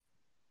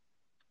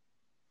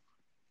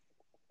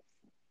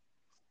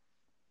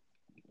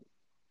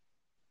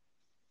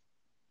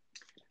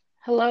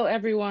Hello,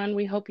 everyone.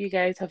 We hope you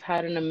guys have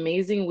had an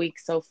amazing week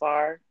so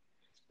far.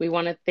 We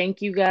want to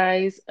thank you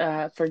guys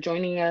for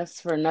joining us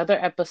for another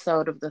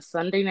episode of the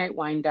Sunday Night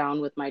Wind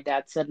Down with My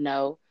Dad Said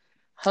No,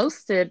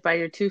 hosted by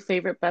your two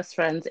favorite best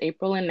friends,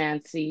 April and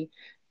Nancy,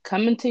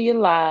 coming to you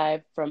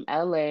live from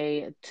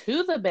LA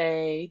to the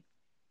Bay.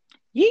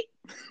 Yeet.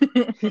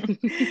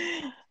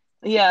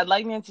 Yeah,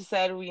 like Nancy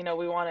said, we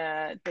want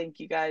to thank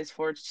you guys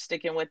for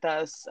sticking with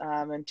us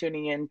and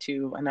tuning in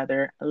to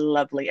another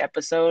lovely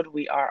episode.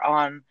 We are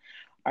on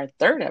our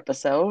third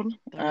episode,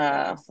 Third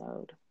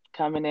episode.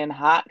 coming in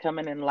hot,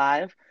 coming in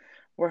live.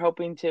 We're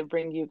hoping to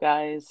bring you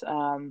guys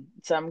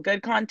some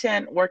good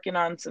content, working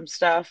on some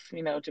stuff,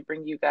 to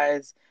bring you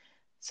guys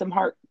some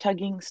heart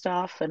tugging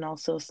stuff and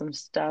also some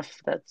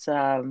stuff that's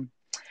a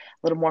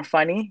little more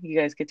funny. You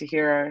guys get to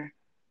hear our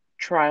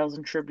trials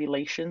and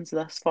tribulations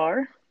thus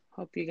far.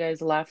 Hope you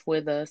guys laugh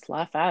with us,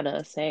 laugh at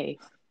us. Hey,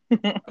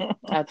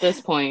 at this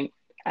point.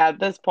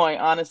 At this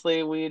point,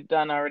 honestly, we've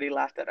done already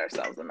laughed at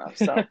ourselves enough.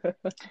 So,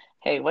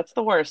 hey, what's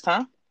the worst,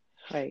 huh?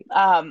 Right.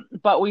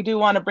 But we do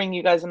want to bring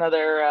you guys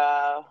another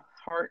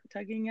heart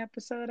tugging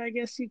episode, I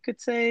guess you could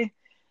say.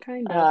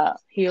 Kind of. Uh, kind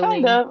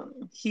Healing.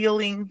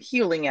 of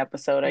healing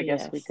episode, I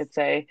guess we Yes. could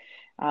say.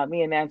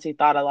 Me and Nancy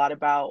thought a lot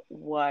about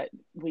what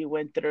we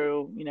went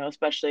through,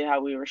 especially how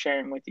we were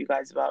sharing with you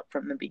guys about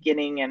from the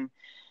beginning and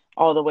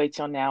all the way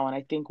till now. And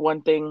I think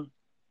one thing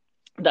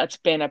that's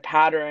been a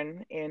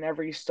pattern in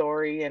every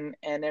story and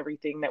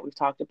everything that we've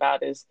talked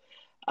about is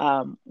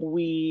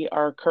we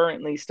are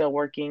currently still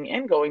working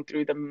and going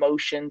through the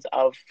motions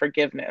of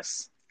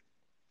forgiveness.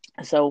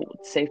 So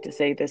it's safe to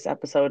say this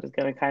episode is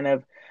going to kind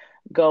of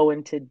go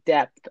into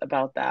depth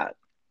about that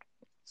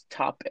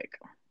topic.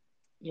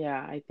 Yeah,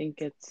 I think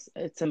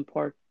it's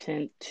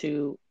important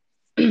to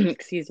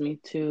excuse me,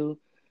 to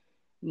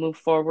move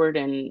forward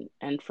and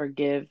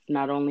forgive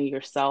not only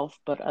yourself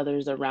but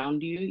others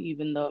around you,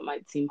 even though it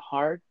might seem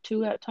hard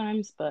to at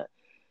times. But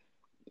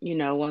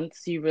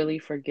once you really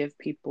forgive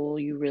people,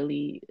 you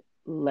really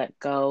let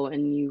go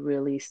and you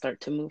really start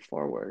to move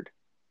forward.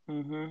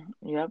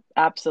 Yep,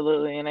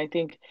 absolutely. And I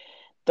think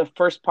the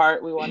first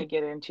part we want to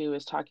get into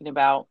is talking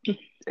about,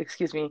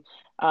 excuse me,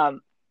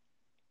 um,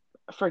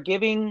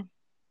 forgiving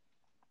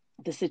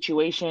the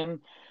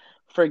situation,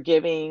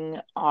 forgiving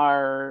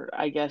our,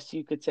 I guess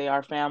you could say,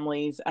 our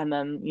families, and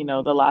then the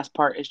Hmm. last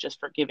part is just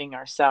forgiving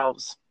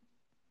ourselves.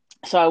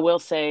 So I will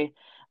say,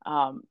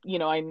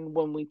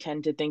 when we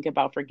tend to think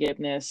about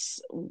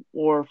forgiveness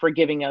or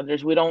forgiving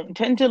others, we don't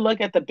tend to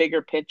look at the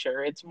bigger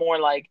picture. It's more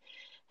like,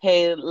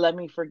 hey, let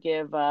me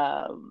forgive,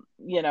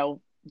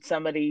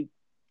 somebody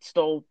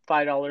stole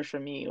 $5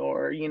 from me,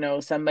 or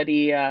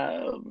somebody,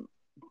 I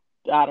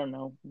don't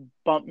know,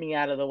 bumped me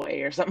out of the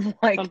way or something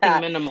like Something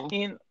that. minimal.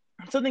 You know,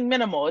 something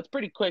minimal. It's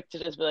pretty quick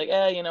to just be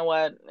like, you know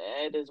what?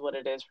 It is what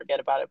it is. Forget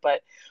about it. But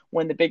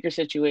when the bigger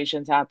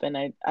situations happen,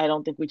 I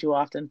don't think we too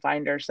often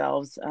find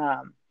ourselves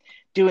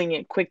doing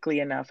it quickly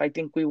enough. I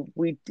think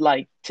we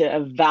like to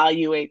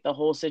evaluate the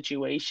whole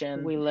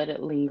situation, We let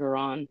it linger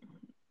on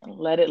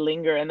let it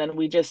linger, and then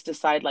we just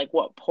decide like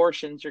what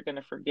portions you're going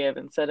to forgive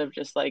instead of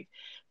just like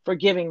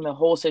forgiving the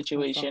whole as a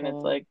situation. It's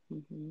whole. like,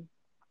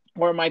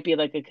 or it might be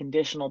like a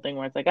conditional thing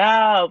where it's like,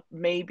 oh,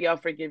 maybe I'll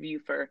forgive you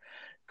for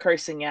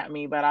cursing at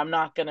me, but I'm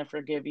not going to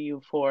forgive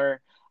you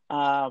for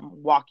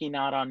walking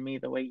out on me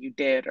the way you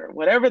did, or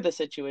whatever the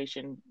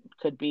situation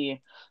could be.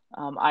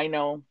 I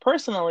know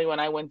personally when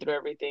I went through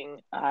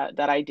everything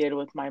that I did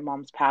with my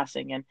mom's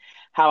passing, and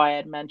how I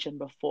had mentioned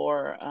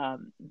before,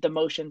 the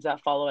motions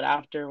that followed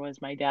after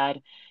was my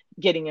dad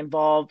getting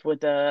involved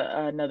with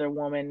another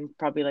woman,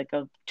 probably like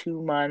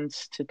 2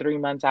 months to 3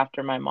 months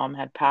after my mom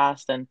had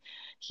passed. And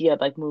he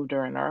had like moved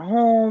her in our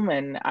home,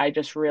 and I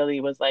just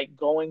really was like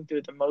going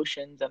through the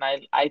motions. And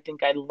I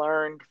think I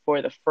learned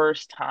for the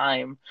first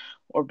time,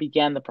 or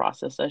began the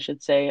process I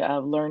should say,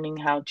 of learning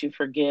how to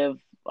forgive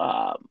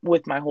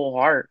with my whole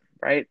heart,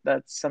 right?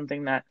 That's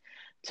something that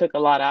took a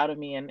lot out of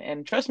me.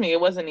 And trust me,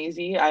 it wasn't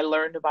easy. I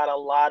learned about a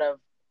lot of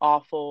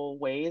awful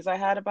ways I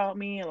had about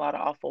me, a lot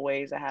of awful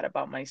ways I had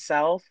about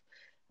myself.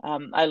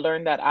 I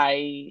learned that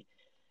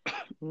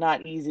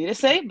not easy to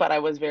say, but I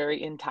was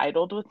very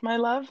entitled with my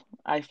love.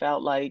 I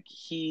felt like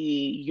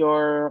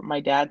you're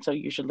my dad, so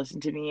you should listen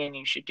to me and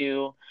you should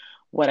do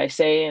what I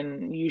say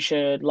and you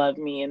should love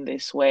me in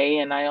this way.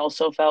 And I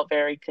also felt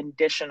very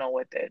conditional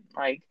with it.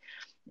 Like,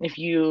 if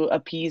you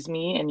appease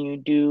me and you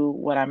do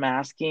what I'm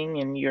asking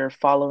and you're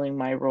following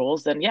my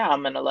rules, then yeah,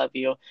 I'm gonna love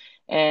you.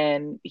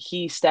 And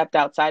he stepped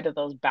outside of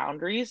those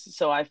boundaries.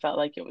 So I felt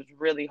like it was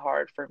really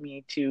hard for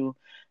me to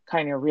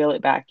kind of reel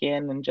it back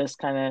in and just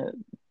kind of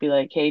be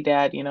like, hey,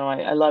 dad,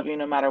 I love you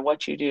no matter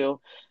what you do.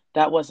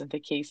 That wasn't the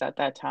case at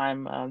that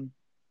time.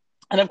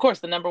 And of course,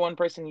 the number one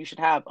person you should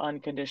have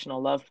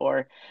unconditional love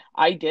for,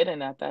 I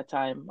didn't at that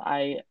time.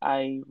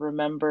 I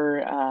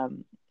remember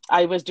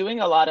I was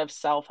doing a lot of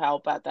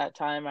self-help at that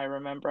time. I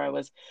remember I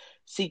was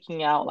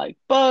seeking out like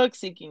books,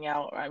 seeking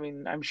out, I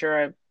mean, I'm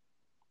sure I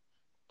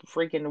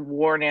freaking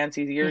wore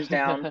Nancy's ears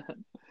down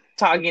Mm-hmm.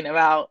 talking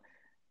about.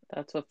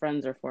 That's what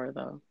friends are for,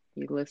 though.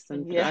 You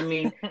listen through. Yeah. I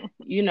mean,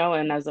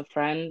 and as a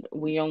friend,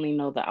 we only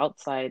know the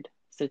outside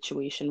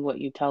situation, what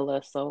you tell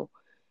us. So,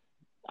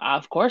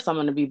 of course, I'm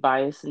going to be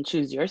biased and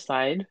choose your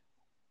side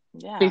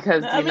Yeah.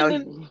 because, I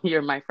mean,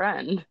 you're my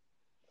friend.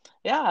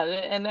 yeah,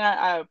 and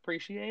I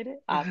appreciate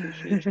it. I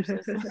appreciate you,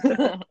 sis.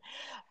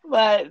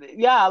 But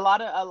yeah, a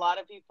lot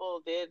of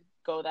people did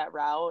go that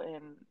route,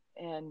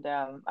 and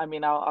I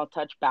mean, I'll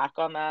touch back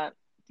on that,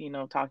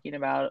 talking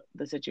about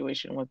the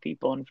situation with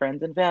people and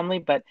friends and family.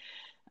 But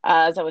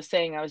as I was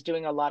saying, I was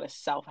doing a lot of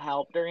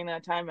self-help during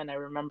that time, and I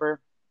remember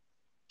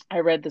I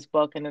read this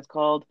book, and it's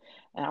called,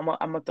 and I'm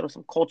gonna throw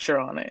some culture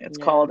on it. It's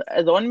Yes. called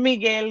Don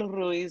Miguel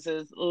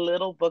Ruiz's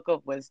Little Book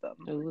of Wisdom,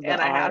 Ooh, the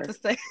and I have R. to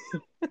say,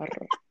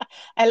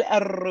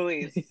 El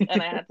Ruiz,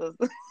 and I had to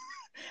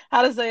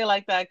how to say it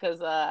like that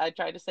because I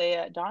tried to say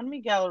it. Don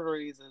Miguel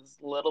Ruiz's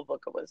Little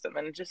Book of Wisdom,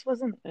 and it just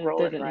wasn't It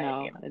rolling didn't right,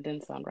 know. It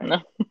didn't sound right.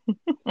 No,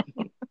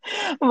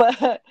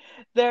 but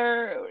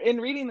there,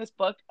 in reading this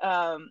book,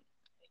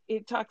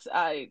 it talks.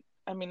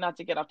 I mean, not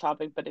to get off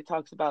topic, but it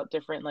talks about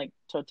different like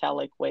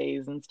totalic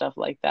ways and stuff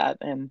like that,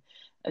 and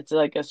it's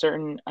like a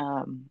certain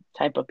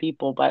type of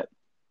people, but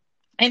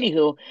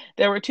anywho,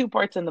 there were two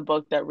parts in the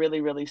book that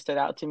really, really stood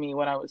out to me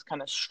when I was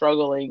kind of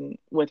struggling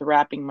with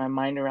wrapping my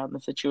mind around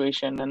the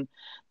situation. And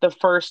the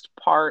first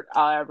part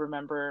I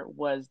remember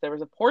was there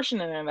was a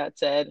portion in there that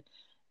said,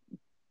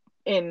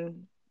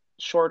 in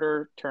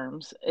shorter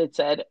terms, it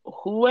said,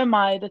 "Who am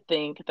I to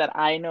think that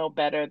I know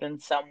better than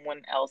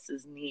someone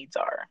else's needs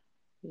are?"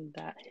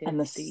 That And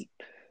hits this,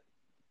 deep.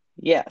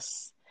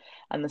 yes.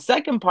 And the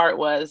second part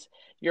was,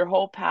 your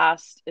whole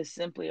past is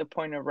simply a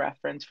point of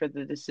reference for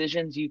the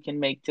decisions you can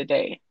make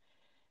today.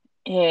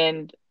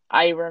 And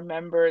I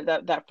remember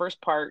that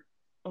first part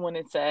when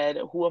it said,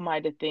 "Who am I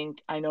to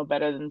think I know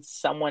better than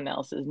someone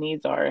else's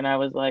needs are?" And I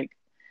was like,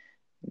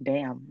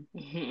 "Damn,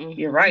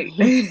 you're right."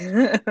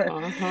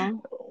 Uh-huh.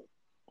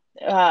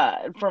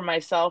 For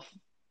myself,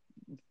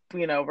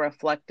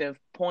 reflective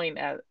point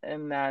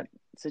in that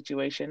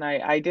situation,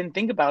 I didn't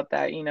think about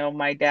that.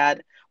 My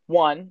dad,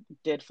 one,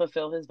 did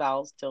fulfill his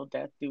vows till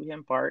death do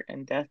him part,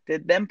 and death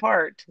did them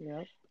part.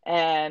 Yep.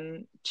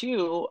 And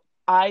two,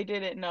 I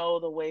didn't know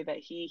the way that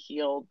he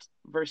healed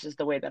versus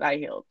the way that I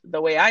healed.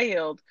 The way I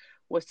healed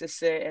was to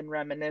sit in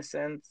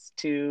reminiscence,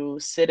 to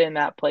sit in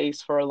that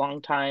place for a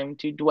long time,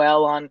 to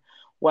dwell on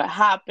what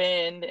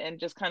happened, and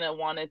just kind of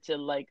wanted to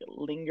like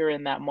linger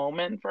in that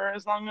moment for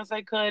as long as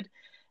I could.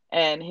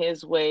 And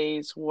his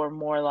ways were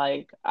more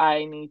like,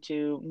 I need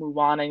to move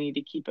on, I need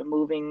to keep it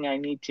moving, I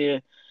need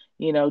to,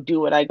 do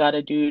what I got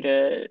to do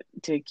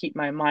to keep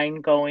my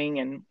mind going.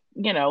 And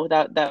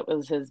that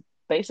was his,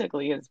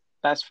 basically his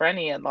best friend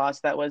he had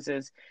lost. That was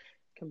his,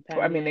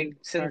 I mean, they Companion,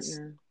 since,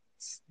 partner.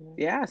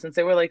 Yeah. yeah, since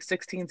they were like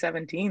 16,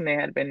 17, they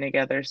had been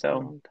together. A So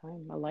long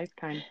time, a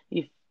lifetime.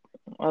 you,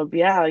 well,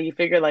 yeah, you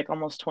figure like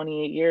almost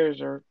 28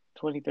 years or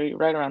 23,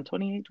 right around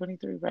 28,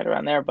 23, right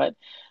around there. But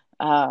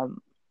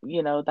um,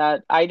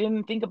 that I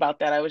didn't think about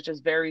that. I was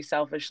just very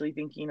selfishly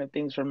thinking of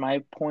things from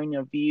my point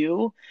of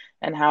view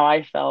and how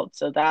I felt.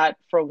 So that,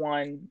 for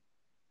one,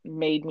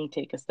 made me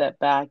take a step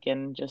back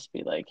and just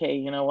be like, hey,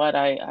 you know what?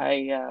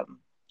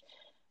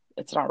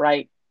 It's not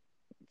right.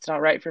 It's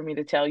not right for me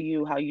to tell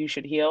you how you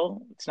should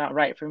heal. It's not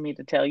right for me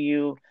to tell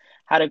you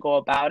how to go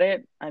about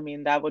it. I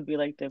mean, that would be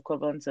like the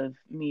equivalence of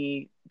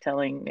me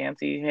telling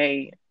Nancy,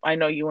 hey, I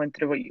know you went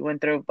through what you went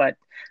through, but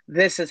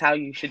this is how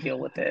you should deal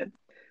with it.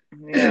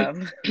 Yeah.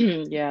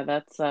 Yeah,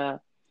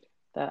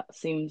 that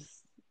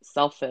seems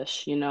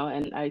selfish, and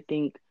I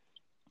think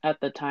at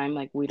the time,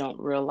 like, we don't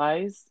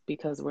realize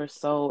because we're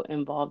so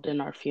involved in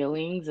our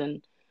feelings,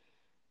 and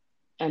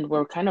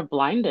we're kind of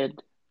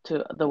blinded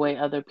to the way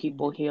other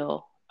people Mhm.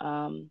 heal,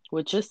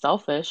 which is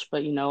selfish,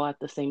 but at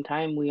the same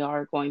time, we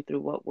are going through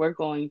what we're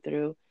going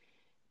through.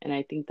 And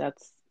I think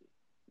that's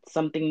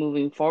something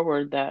moving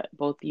forward that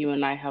both you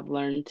and I have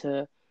learned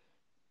to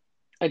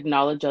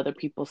acknowledge other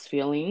people's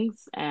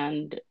feelings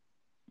and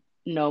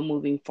know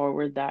moving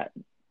forward that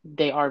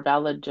they are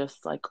valid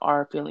just like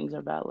our feelings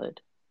are valid.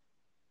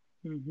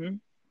 Mm-hmm.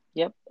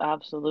 Yep,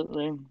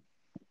 absolutely.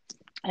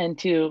 And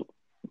to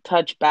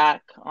touch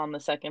back on the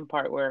second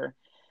part where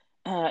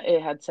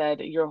it had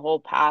said, your whole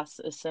past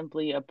is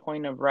simply a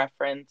point of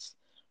reference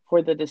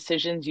for the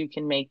decisions you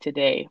can make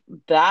today.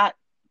 That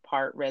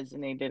part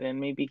resonated in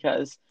me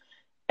because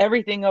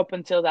everything up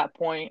until that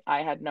point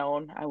I had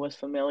known, I was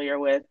familiar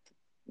with,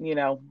 you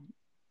know,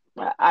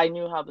 I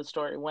knew how the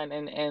story went.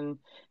 And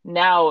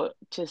now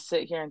to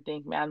sit here and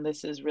think, man,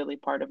 this is really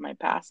part of my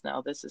past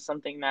now. This is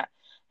something that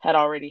had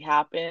already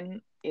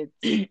happened. It's,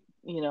 you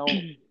know,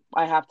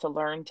 I have to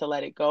learn to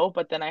let it go,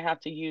 but then I have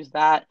to use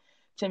that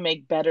to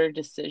make better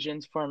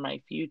decisions for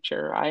my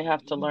future. I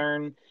have to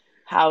learn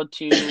how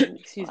to,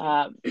 Excuse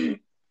me.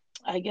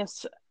 I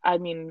guess, I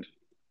mean,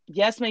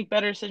 yes, make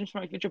better decisions for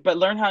my future, but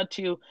learn how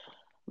to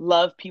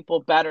love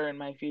people better in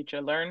my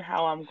future, learn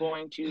how I'm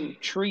going to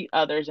treat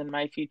others in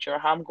my future,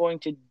 how I'm going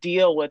to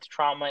deal with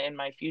trauma in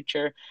my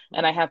future.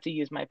 And I Right. have to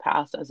use my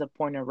past as a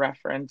point of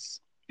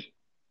reference.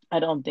 I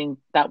don't think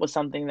that was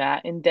something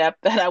that in depth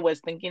that I was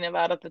thinking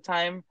about at the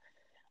time.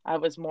 I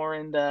was more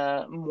in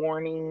the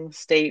mourning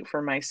state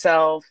for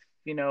myself,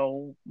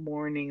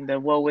 mourning the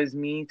woe is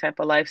me type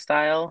of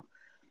lifestyle.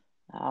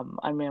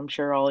 I mean, I'm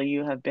sure all of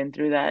you have been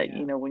through that,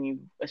 Yeah.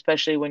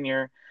 especially when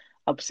you're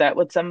upset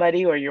with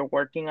somebody or you're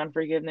working on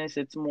forgiveness,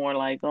 it's more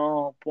like,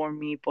 oh, poor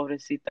me,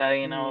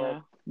 pobrecita,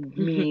 Yeah.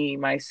 me,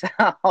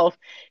 myself.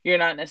 You're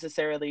not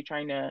necessarily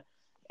trying to,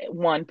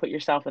 one, put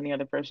yourself in the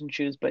other person's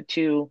shoes, but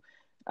two,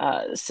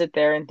 sit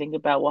there and think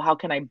about, well, how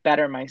can I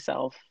better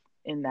myself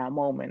in that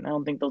moment? I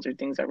don't think those are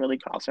things that really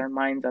cross our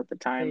minds at the They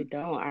time.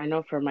 don't. I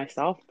know for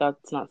myself,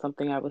 that's not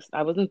something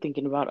I wasn't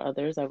thinking about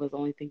others. I was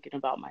only thinking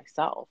about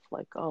myself.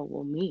 Like, oh,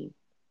 well, me.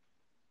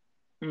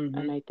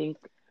 And Hmm. I think,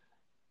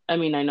 I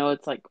mean, I know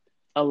it's like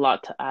a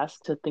lot to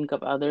ask to think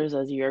of others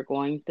as you're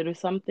going through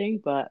something,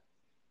 but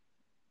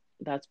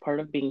that's part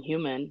of being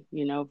human.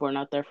 If we're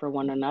not there for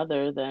one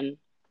another, then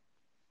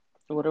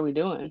what are we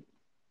doing?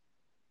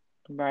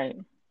 Right.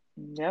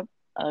 Yep.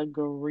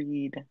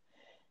 Agreed.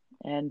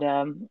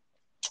 And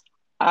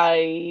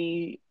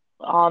I,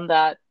 on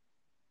that,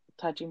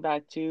 touching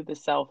back to the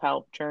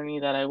self-help journey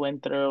that I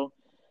went through,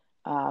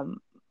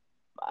 um,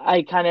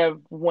 I kind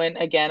of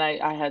went again.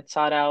 I had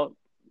sought out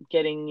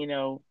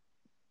getting,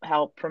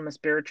 help from a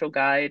spiritual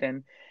guide,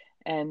 and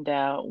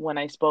when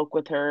I spoke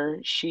with her,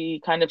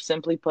 she kind of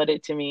simply put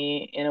it to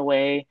me in a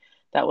way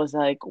that was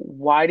like,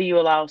 why do you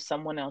allow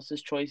someone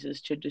else's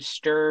choices to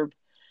disturb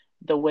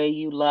the way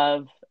you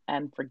love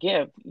and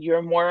forgive?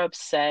 You're more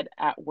upset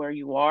at where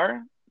you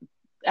are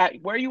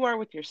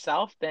with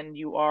yourself than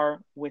you are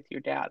with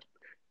your dad.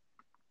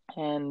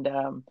 And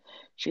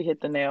she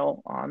hit the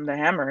nail on the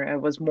hammer. I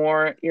was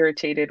more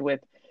irritated with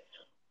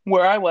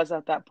where I was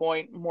at that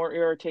point, more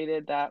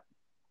irritated that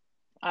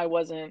I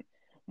wasn't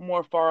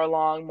more far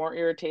along, more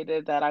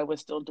irritated that I was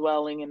still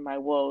dwelling in my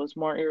woes,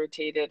 more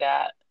irritated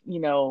at,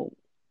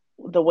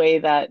 the way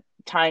that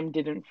time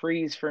didn't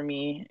freeze for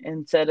me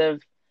instead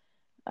of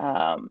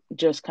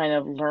just kind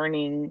of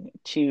learning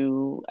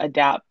to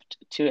adapt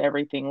to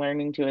everything,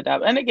 learning to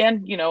adapt. And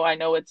again, I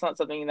know it's not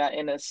something that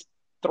in a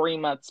 3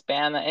 month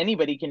span that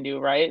anybody can do,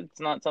 right? It's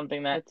not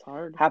something that It's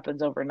hard.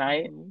 happens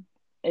overnight. Hmm.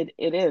 It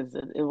is.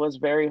 It was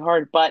very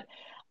hard, but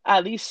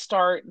at least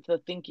start the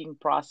thinking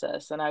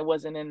process. And I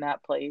wasn't in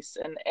that place,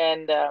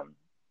 and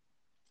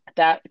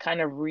that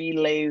kind of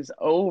relays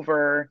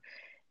over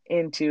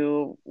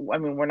into. I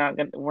mean, we're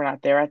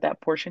not there at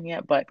that portion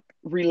yet, but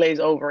relays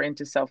over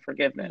into self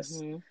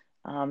forgiveness.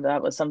 Hmm.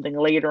 That was something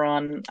later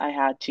on I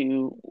had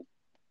to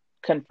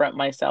confront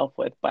myself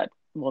with, but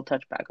we'll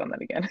touch back on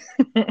that again.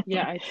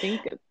 Yeah, I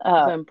think the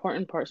uh,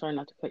 important part, sorry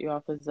not to cut you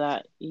off, is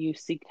that you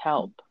seek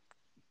help.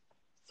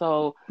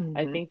 So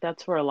I mhm, think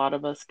that's where a lot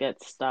of us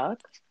get stuck,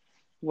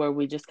 where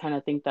we just kind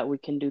of think that we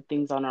can do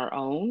things on our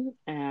own,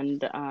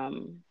 and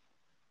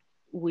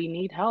we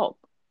need help.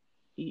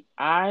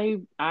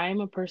 I'm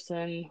a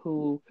person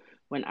who,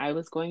 when I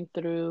was going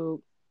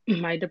through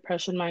my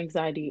depression, my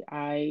anxiety,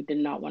 I did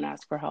not want to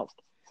ask for help.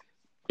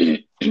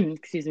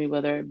 Excuse me,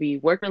 whether it be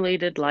work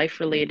related, life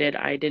related,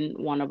 I didn't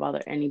want to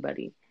bother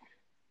anybody.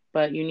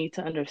 But you need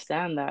to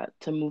understand that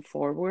to move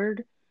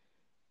forward,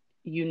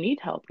 you need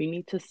help. You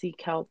need to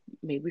seek help,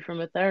 maybe from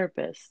a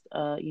therapist,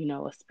 a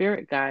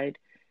spirit guide,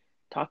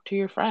 talk to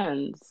your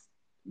friends,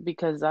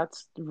 because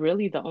that's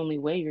really the only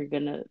way you're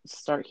going to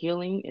start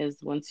healing is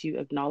once you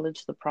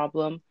acknowledge the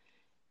problem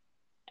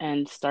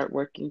and start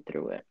working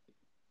through it.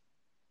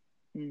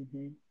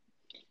 mhm.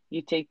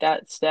 You take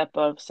that step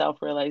of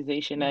self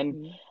realization, and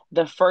Hmm.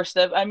 the first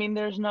step. I mean,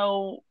 there's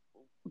no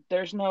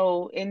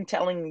in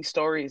telling these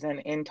stories and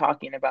in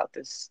talking about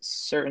this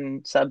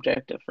certain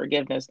subject of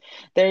forgiveness,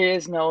 there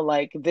is no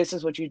like, this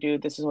is what you do,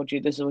 this is what you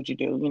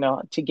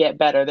do, to get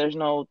better. There's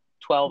no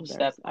 12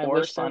 step I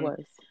wish course there on.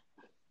 was.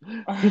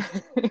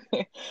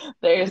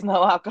 There is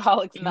no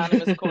Alcoholics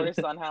Anonymous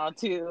course on how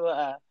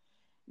to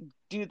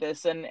do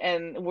this,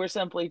 and we're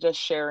simply just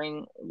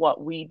sharing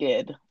what we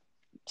did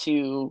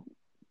to,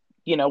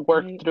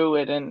 work I through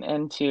it,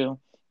 and to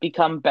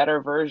become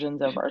better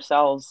versions of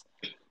ourselves.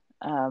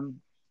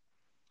 Um,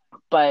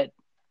 but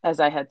as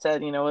I had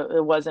said,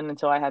 it wasn't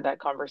until I had that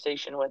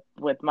conversation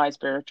with my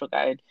spiritual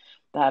guide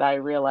that I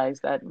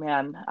realized that,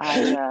 man,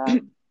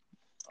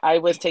 I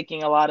was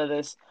taking a lot of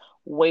this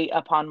weight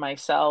upon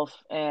myself,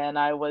 and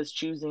I was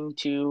choosing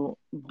to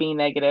be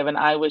negative, and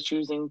I was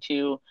choosing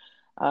to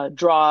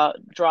draw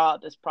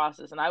out this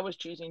process, and I was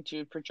choosing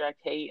to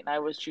project hate, and I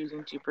was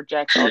choosing to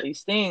project all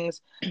these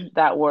things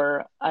that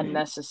were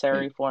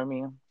unnecessary for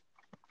me.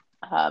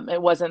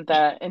 It wasn't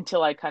that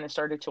until I kind of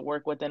started to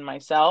work within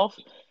myself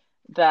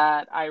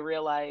that I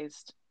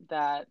realized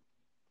that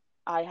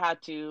I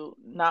had to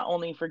not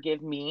only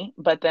forgive me,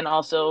 but then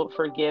also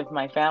forgive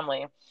my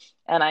family.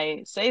 And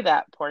I say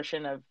that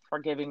portion of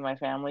forgiving my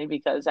family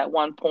because at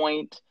one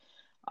point,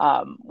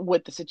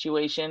 with the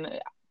situation,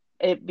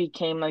 it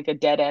became like a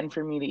dead end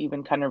for me to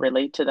even kind of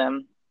relate to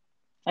them.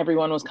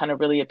 Everyone was kind of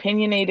really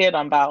opinionated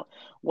about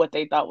what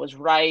they thought was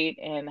right,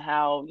 and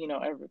how,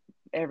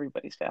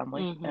 everybody's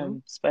family, hmm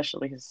and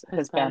especially Hispanic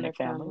Hispanic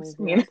families.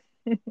 families,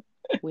 yeah.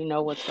 We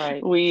know what's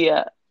right. We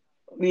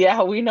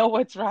Yeah, we know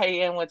what's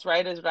right, and what's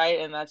right is right,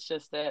 and that's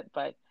just it.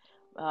 But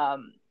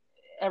um,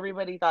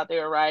 everybody thought they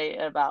were right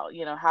about,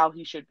 how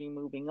he should be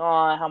moving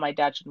on, how my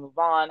dad should move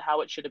on,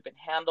 how it should have been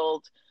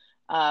handled.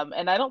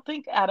 And I don't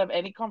think out of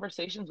any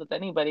conversations with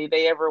anybody,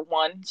 they ever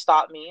one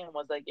stopped me and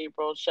was like,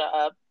 April, shut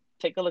up,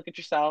 take a look at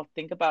yourself,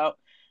 think about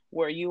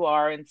where you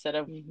are instead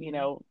of,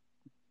 Hmm.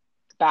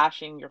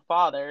 bashing your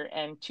father.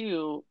 And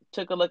two,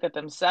 took a look at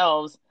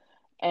themselves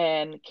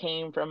and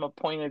came from a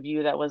point of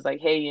view that was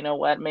like, hey, you know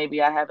what?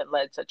 Maybe I haven't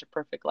led such a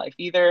perfect life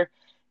either.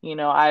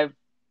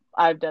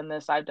 I've done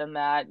this, I've done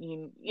that.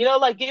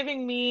 Like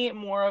giving me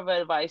more of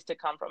advice to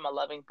come from a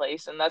loving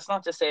place. And that's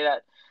not to say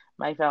that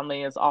my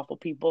family is awful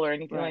people or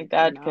anything Right, like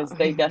they're that, not. because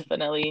they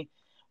definitely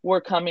were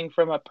coming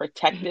from a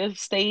protective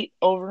state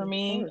over Of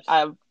me. course.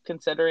 I'm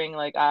considering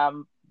like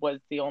was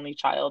the only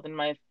child in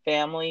my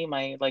family,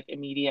 my like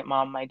immediate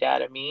mom, my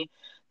dad, and me.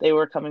 They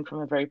were coming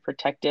from a very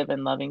protective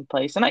and loving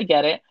place, and I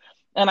get it.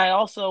 And I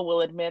also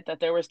will admit that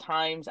there was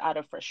times out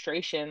of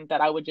frustration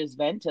that I would just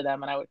vent to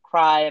them and I would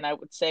cry and I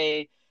would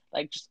say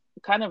like just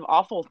kind of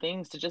awful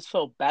things to just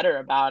feel better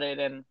about it.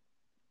 And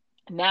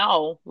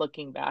now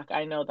looking back,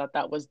 I know that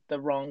that was the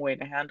wrong way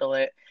to handle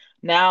it.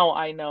 Now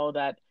I know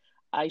that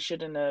I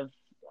shouldn't have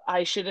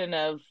I shouldn't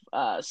have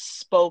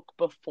spoke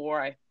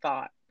before I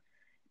thought.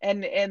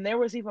 And there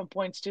was even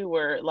points too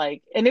where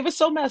like, and it was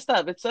so messed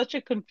up. It's such a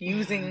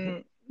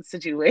confusing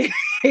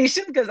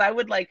situation because I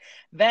would like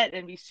vet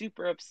and be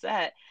super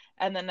upset,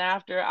 and then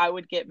after I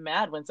would get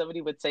mad when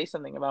somebody would say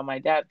something about my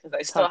dad because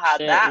I still Talk had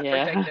shit, that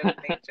yeah. protective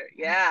nature.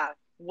 Yeah,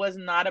 was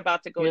not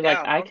about to go You're like,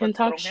 down. I I was can about to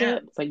talk throw shit,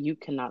 hands. but you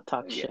cannot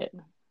talk Yeah, shit.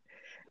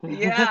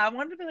 yeah. I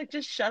wanted to be like,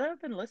 just shut up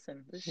and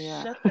listen. Just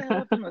Yeah. shut the hell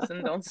up and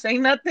listen. Don't say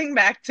nothing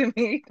back to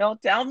me.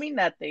 Don't tell me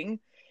nothing.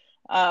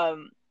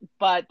 Um,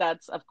 but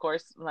that's, of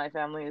course, my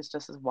family is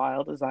just as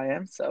wild as I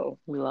am. So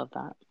We love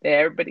that.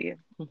 everybody,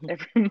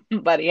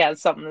 everybody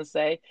has something to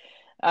say.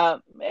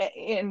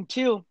 And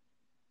two,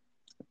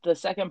 the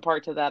second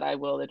part to that, I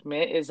will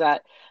admit, is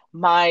that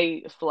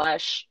my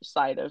flesh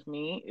side of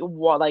me,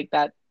 like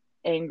that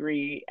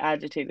angry,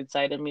 agitated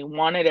side of me,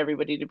 wanted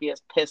everybody to be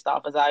as pissed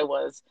off as I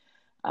was.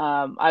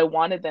 I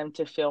wanted them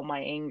to feel my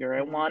anger.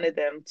 I Mhm. wanted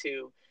them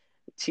to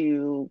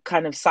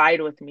kind of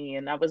side with me,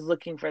 and I was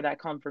looking for that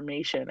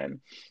confirmation.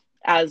 And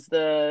as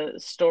the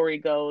story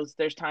goes,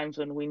 there's times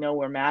when we know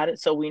we're mad,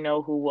 so we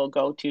know who we'll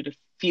go to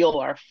fuel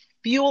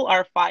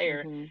our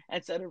fire Mhm.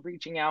 instead of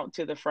reaching out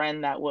to the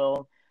friend that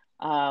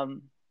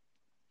um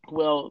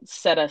will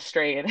set us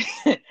straight.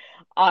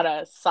 On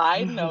a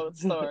side note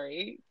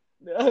story,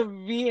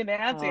 me and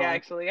Nancy Oh,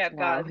 actually had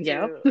wow. gotten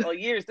Yep. to, oh,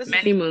 years, this is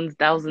Many moons,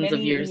 thousands of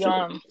many years.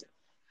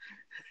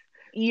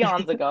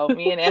 eons ago,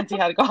 me and Nancy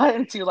had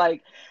gotten into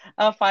like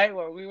a fight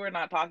where we were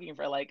not talking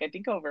for like I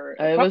think over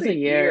It was a probably a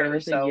year. It year or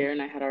was a so. year,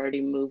 and I had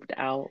already moved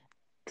out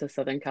to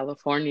Southern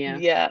California.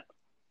 Yeah,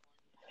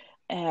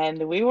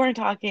 and we weren't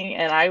talking,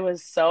 and I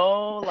was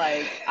so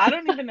like I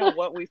don't even know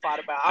what we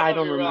fought about. I'm I gonna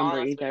don't be real remember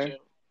honest with either. you,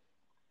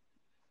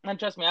 and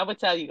trust me, I would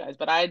tell you guys,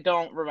 but I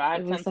don't remember. I It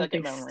have was 10-second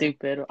something memory.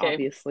 stupid, Okay,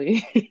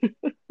 obviously.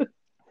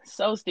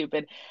 so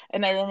stupid.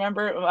 And I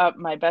remember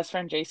my best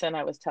friend Jason.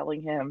 I was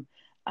telling him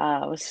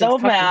I was She was so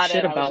talking mad,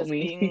 shit and I was about just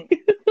me. being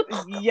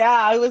yeah,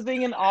 I was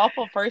being an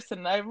awful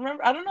person. I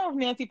remember, I don't know if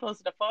Nancy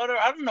posted a photo.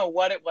 I don't know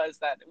what it was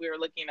that we were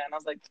looking at. And I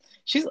was like,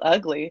 she's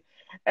ugly.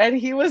 And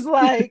he was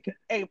like,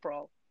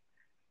 April,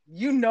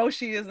 you know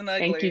she isn't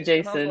Thank you, ugly.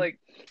 And I was Jason. like,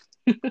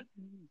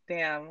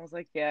 damn. I was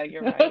like, yeah,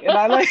 you're right. And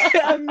I like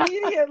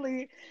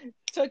immediately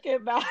took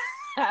it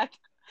back.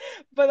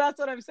 But that's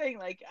what I'm saying.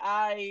 Like,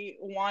 I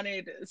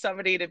wanted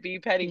somebody to be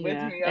petty with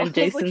Yeah. me. I And was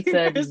Jason looking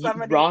said, for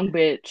somebody. Wrong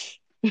bitch.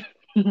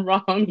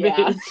 Wrong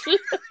Yeah. bitch."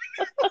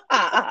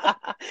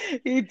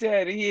 He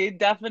did. He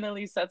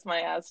definitely sets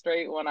my ass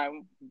straight when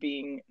I'm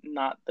being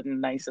not the But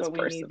nicest we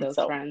need person. those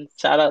So friends.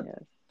 shout out,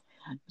 Yes.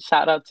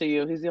 shout out to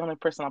you. He's the only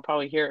person I'll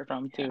probably hear it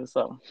from Yeah. too.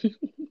 So,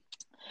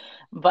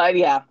 but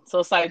yeah.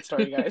 So side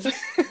story, guys.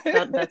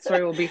 That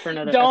story will be for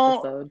another Don't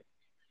episode.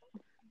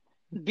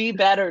 be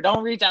better.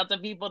 Don't reach out to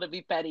people to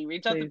be petty.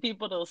 Reach out to Please,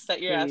 people to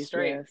set your ass please,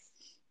 straight. yes.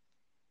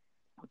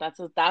 That's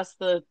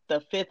the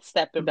fifth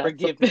step in That's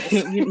forgiveness.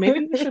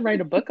 maybe we should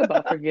write a book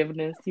about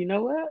forgiveness. You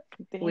know what?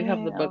 We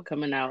have the book Damn.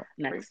 coming out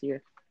For- next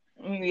year.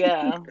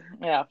 Yeah,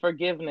 yeah.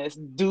 Forgiveness,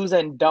 do's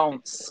and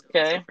don'ts. Books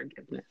of Okay,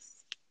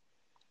 forgiveness.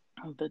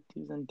 the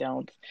do's and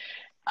don'ts.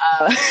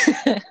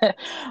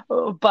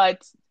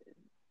 But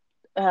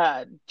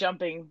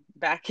jumping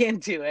back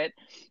into it,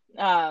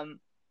 um,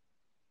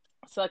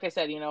 so like I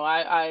said,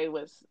 I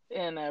was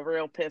in a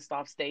real pissed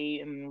off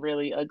state and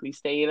really ugly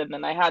state, and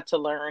then I had to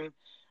learn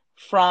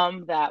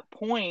from that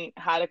point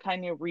how to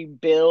kind of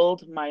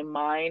rebuild my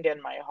mind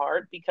and my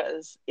heart,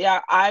 because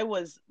yeah, I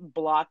was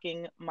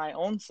blocking my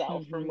own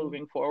self from Hmm.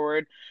 moving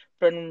forward,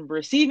 from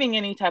receiving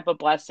any type of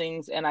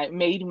blessings, and it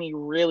made me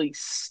really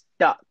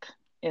stuck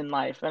in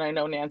life. And I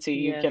know, Nancy,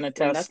 you Yes, can and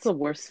that's attest. the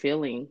worst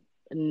feeling,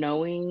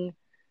 knowing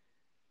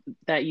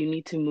that you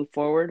need to move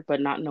forward, but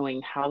not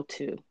knowing how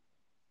to,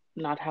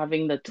 not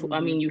having the tool. I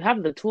Hmm. mean, you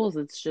have the tools.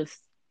 It's just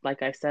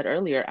like I said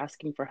earlier,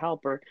 asking for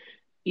help or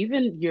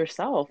even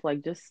yourself,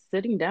 like just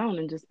sitting down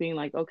and just being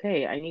like,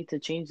 okay, I need to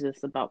change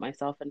this about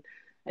myself. And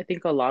I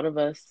think a lot of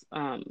us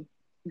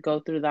go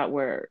through that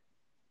where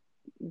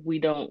we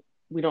don't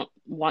we don't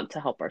want to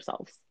help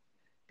ourselves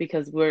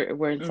because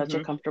we're in such a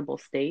Mm-hmm. comfortable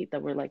state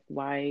that we're like,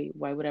 why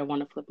would I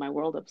want to flip my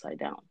world upside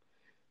down?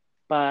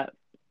 But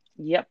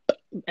yep,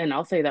 and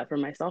I'll say that for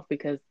myself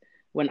because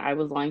when I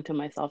was lying to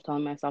myself,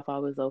 telling myself I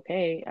was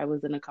okay, I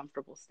was in a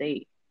comfortable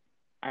state.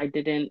 I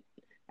didn't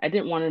I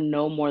didn't want to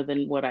know more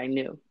than what I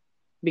knew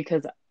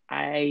because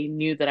I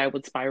knew that I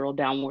would spiral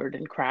downward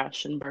and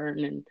crash and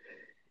burn and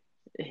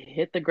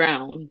hit the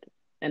ground.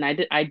 And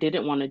I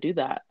didn't want to do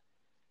that.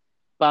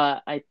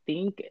 But I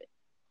think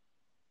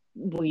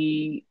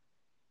we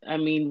I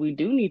mean, we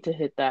do need to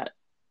hit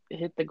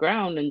the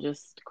ground and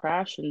just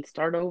crash and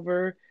start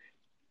over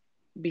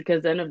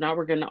because then if not,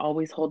 we're going to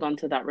always hold on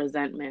to that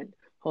resentment,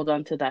 hold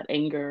on to that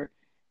anger.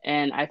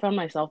 And I found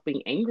myself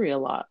being angry a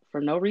lot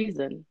for no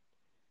reason.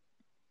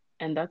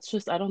 And that's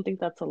just, I don't think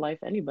that's a life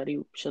anybody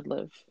should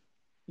live.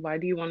 Why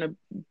do you want to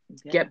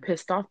Yeah. get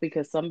pissed off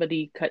because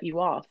somebody cut you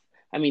off?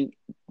 I mean,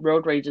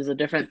 road rage is a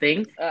different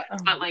thing,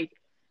 but like,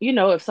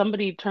 if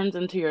somebody turns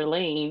into your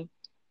lane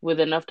with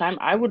enough time,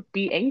 I would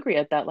be angry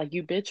at that. Like,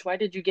 you bitch, why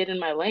did you get in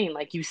my lane?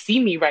 Like, you see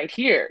me right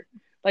here.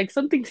 Like,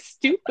 something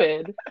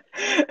stupid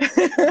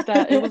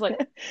that it was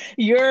like,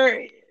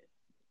 You're,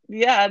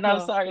 yeah, and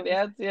I'm oh, sorry to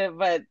answer it,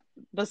 but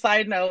the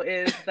side note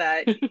is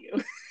that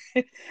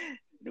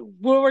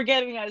what we're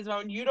getting at is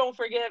when you don't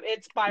forgive,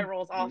 it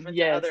spirals off into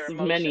yes, other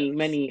many, emotions.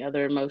 many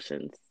other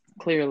emotions,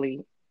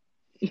 clearly.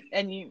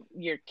 And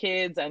your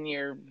kids and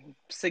your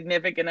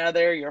significant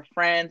other, your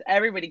friends,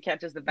 everybody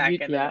catches the back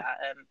end of Yeah, that.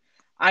 And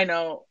I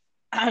know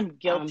I'm I'm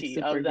guilty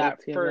super of that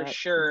guilty of for that as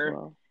sure.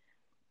 well.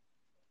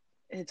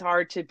 It's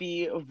hard to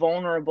be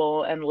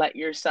vulnerable and let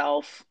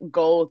yourself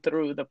go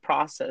through the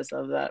process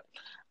of that.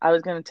 I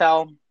was going to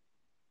tell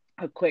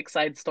a quick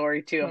side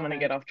story too. Go I'm going to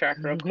ahead. get off track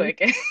real quick.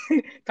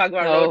 Talk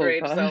about road Oh,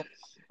 rage. God. So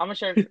I'm going to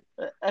share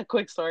a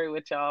quick story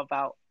with y'all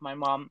about my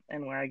mom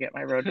and where I get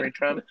my road rage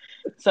from.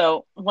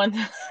 So one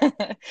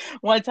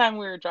time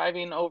we were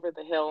driving over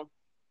the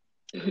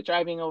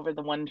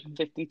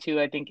 152,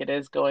 I think it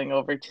is, going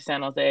over to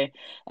San Jose.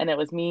 And it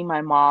was me,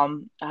 my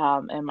mom,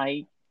 and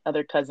my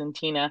other cousin,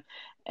 Tina.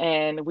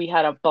 And we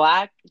had a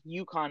black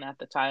Yukon at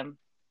the time.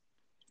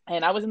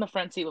 And I was in the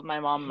front seat with my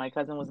mom, and my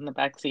cousin was in the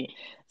back seat.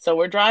 So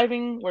we're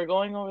driving, we're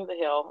going over the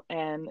hill,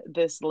 and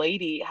this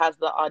lady has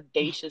the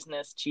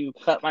audaciousness to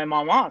cut my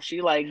mom off.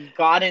 She like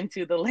got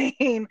into the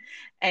lane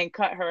and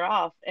cut her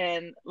off.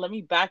 And let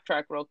me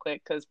backtrack real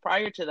quick because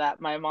prior to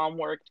that, my mom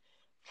worked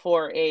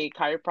for a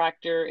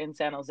chiropractor in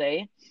San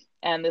Jose.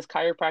 And this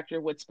chiropractor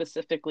would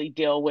specifically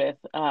deal with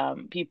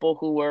people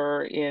who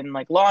were in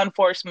like law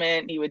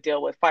enforcement. He would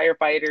deal with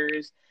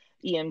firefighters,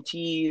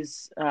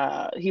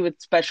 EMTs. He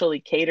would specially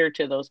cater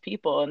to those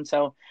people. And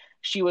so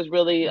she was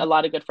really a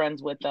lot of good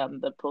friends with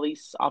the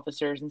police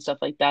officers and stuff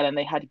like that. And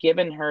they had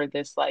given her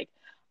this like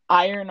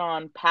iron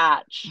on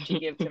patch to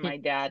give to my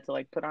dad to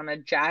like put on a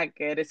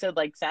jacket. It said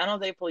like San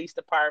Jose Police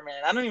Department.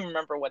 I don't even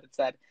remember what it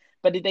said,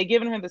 but they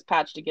given her this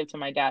patch to give to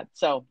my dad.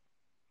 So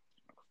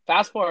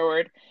fast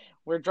forward,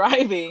 we're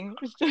driving,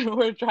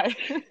 we're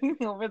driving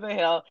over the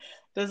hill.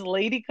 This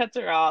lady cuts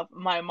her off.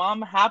 My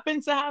mom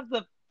happens to have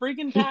the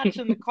freaking patch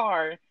in the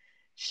car.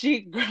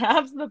 She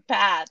grabs the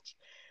patch,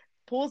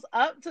 pulls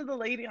up to the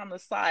lady on the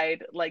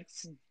side, like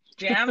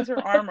jams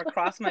her arm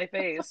across my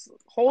face,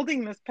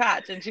 holding this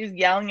patch, and she's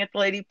yelling at the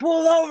lady,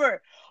 pull over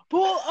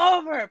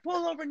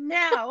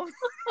now.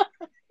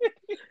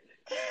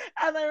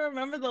 And I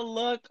remember the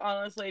look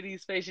on this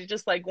lady's face. She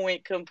just like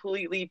went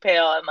completely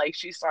pale and like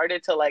she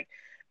started to like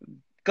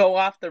go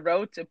off the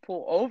road to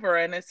pull over.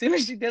 And as soon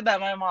as she did that,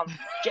 my mom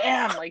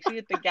jammed, like she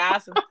hit the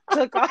gas and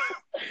took off.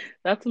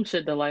 That's some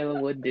shit Delilah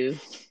would do.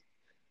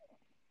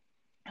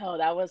 Oh,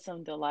 that was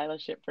some Delilah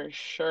shit for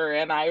sure.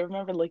 And I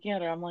remember looking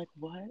at her, I'm like,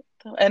 what?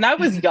 And I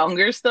was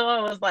younger still.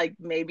 I was like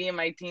maybe in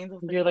my teens. I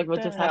was like, You're like, what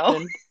what the just hell?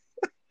 happened?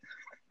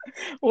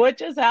 What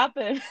just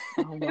happened?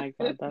 Oh my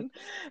God, But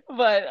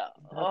that's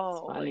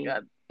oh my funny.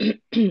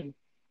 God,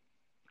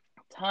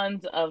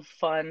 tons of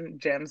fun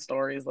gem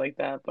stories like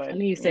that. But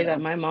Funny you say that.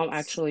 My mom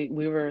actually,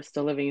 we were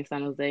still living in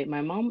San Jose.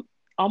 My mom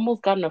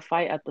almost got in a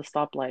fight at the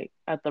stoplight,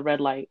 at the red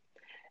light.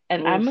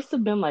 And I oof. must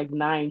have been like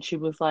 9. She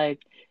was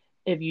like,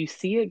 if you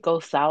see it go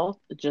south,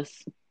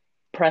 just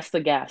press the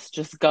gas,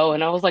 just go.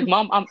 And I was like,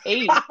 Mom, I'm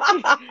 8.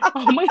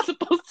 How am I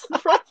supposed to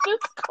drive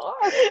this car?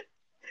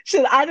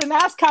 Shit, I didn't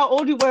ask how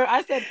old you were.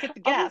 I said hit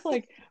the I was gas.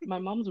 like, my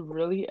mom's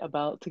really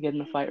about to get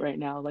in a fight right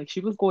now. Like, she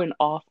was going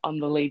off on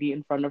the lady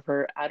in front of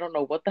her. I don't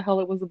know what the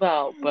hell it was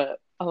about, but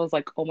I was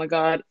like, oh my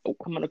God, I'm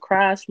gonna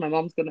crash. My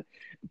mom's gonna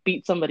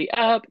beat somebody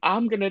up.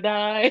 I'm gonna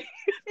die.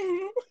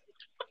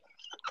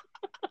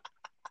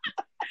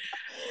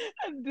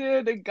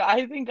 Dude, the guy,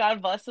 I think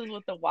God bless us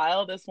with the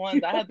wildest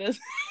ones. I had this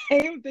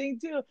same thing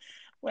too.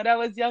 When I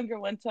was younger,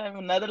 one time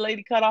another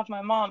lady cut off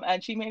my mom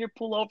and she made her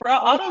pull over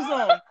at Oh,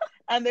 AutoZone.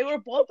 and they were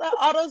both at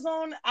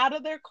AutoZone out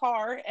of their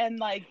car and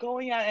like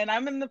going out, and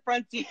I'm in the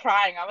front seat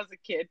crying. I was a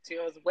kid too.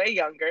 I was way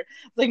younger.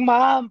 It's like,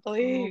 Mom,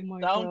 Oh please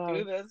my don't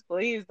do gosh. this.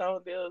 Please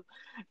don't do this.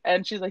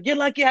 And she's like, You're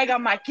lucky I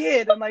got my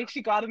kid. And like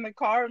she got in the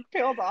car and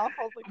peeled off.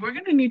 I was like, We're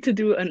gonna need to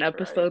do Jesus an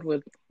episode Christ.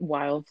 with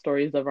wild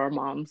stories of our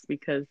moms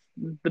because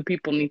the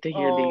people need to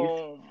hear these.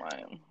 Oh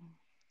my.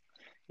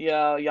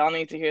 Yeah, y'all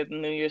need to hear the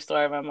New Year's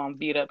story. My mom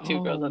beat up two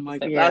girls Oh at the my,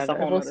 same. yeah, That's a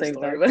whole we'll nother save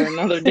story. that for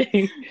another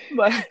day.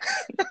 But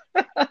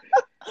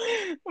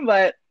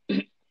but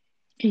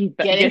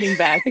getting Getting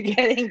back.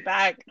 getting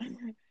back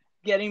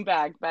getting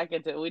back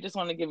into it. We just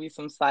want to give you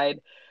some side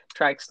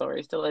track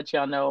stories to let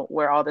y'all know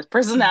where all this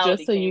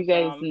Just personality so came you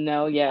guys from.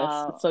 know,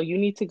 yes. So you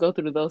need to go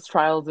through those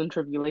trials and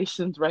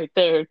tribulations right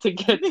there to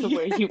get to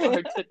where you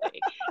are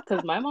today.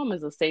 Because my mom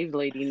is a saved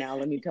lady now,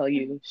 let me tell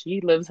you.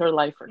 She lives her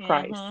life for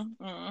Christ.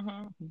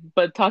 Mm-hmm.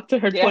 But talk to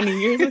her Yeah. 20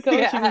 years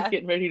ago, she was Yeah.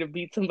 getting ready to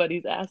beat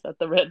somebody's ass at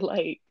the red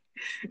light.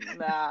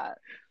 Nah.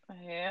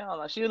 Hell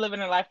no. She was living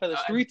her life for the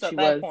streets She at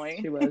that was, point.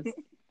 she was.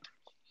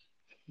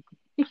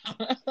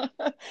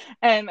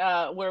 And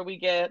where we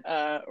get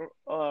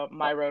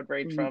my road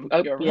rage from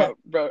Oh, your yeah.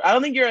 road. I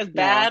don't think you're as No,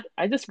 bad,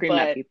 I just scream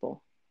at but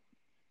people.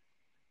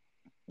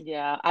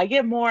 yeah, I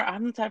get more.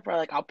 I'm the type where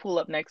like I'll pull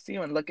up next to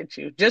you and look at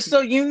you just so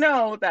you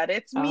know that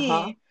it's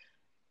Uh-huh. me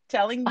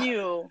telling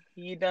you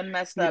you done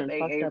messed You up, done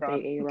fucked up,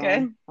 Aaron.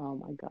 Okay. Aaron. Oh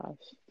my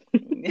gosh.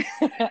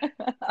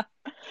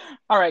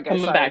 All right,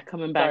 guys. Sorry,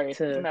 Coming back sorry.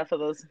 to Enough of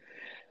those.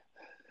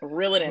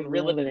 Reel it in,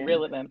 reel it reel it in, in.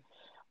 reel it in.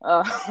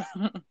 Uh,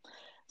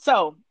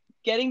 so,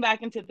 getting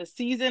back into the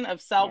season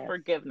of self Yes.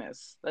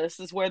 forgiveness. This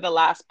is where the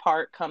last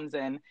part comes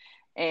in.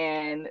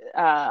 And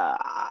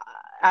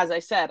as I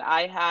said,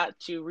 I had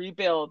to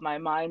rebuild my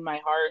mind, my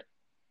heart,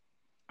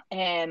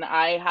 and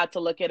I had to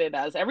look at it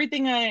as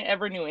everything I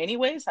ever knew,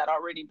 anyways, had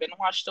already been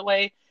washed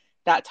away.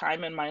 That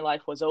time in my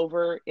life was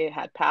over, it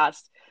had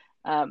passed.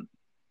 Um,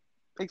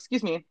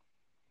 excuse me.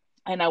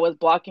 And I was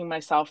blocking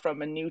myself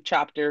from a new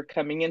chapter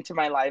coming into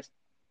my life.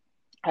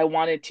 I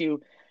wanted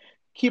to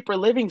keep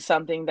reliving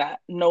something that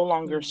no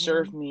longer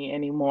served Hmm. me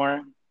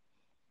anymore.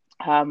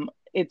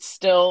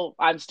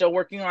 I'm still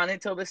working on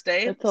it till this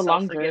day. It's a Self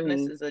long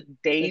forgiveness journey. is a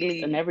It's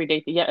an daily.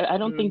 everyday thing. Yeah, I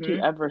don't think you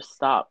Mm-hmm. ever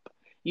stop.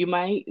 You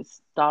might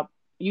stop.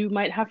 You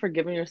might have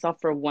forgiven yourself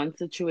for one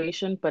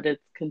situation, but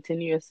it's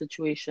continuous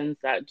situations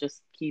that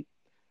just keep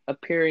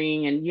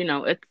appearing, and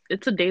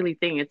it's a daily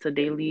thing. It's a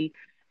daily,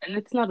 and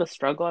it's not a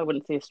struggle. I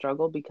wouldn't say a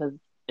struggle because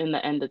in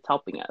the end, it's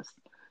helping us.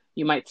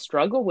 You might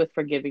struggle with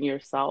forgiving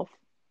yourself,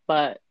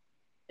 but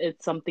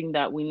it's something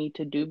that we need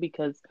to do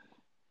because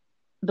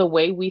the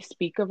way we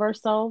speak of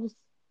ourselves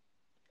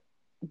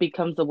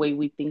becomes the way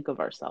we think of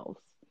ourselves.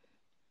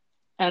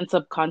 And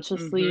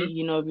subconsciously,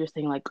 Mm-hmm. if you're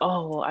saying like,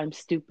 "Oh, I'm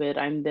stupid,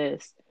 I'm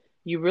this,"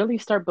 you really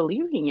start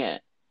believing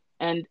it,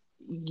 and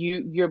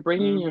you're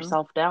bringing Mm-hmm.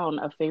 yourself down.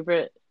 A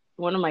favorite,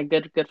 one of my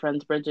good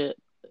friends, Bridget,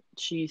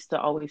 she used to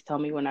always tell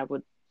me when I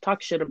would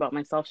talk shit about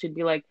myself, she'd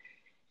be like,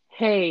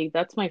 "Hey,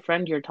 that's my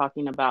friend you're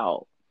talking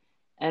about,"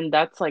 and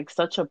that's like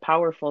such a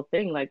powerful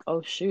thing. Like,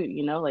 oh shoot,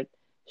 like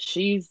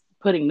she's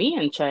putting me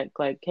in check.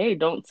 Like, hey,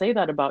 don't say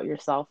that about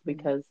yourself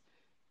because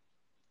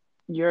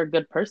you're a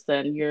good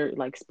person. You're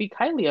like, speak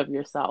highly of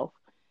yourself.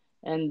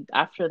 And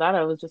after that,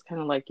 I was just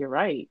kind of like, you're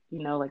right.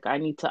 Like I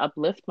need to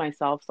uplift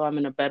myself so I'm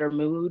in a better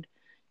mood,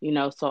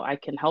 so I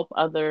can help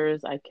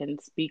others. I can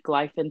speak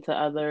life into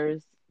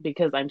others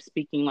because I'm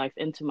speaking life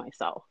into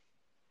myself.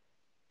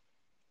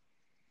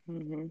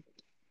 Mm-hmm.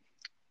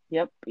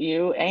 Yep,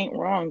 you ain't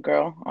wrong,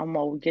 girl. I'm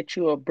gonna get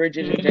you a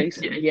Bridget and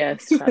Jason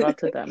Yes, shout out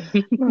to them.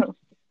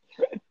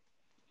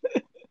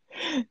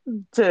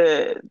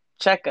 to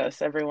check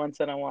us every once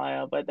in a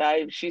while. But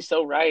she's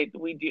so right.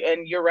 We do,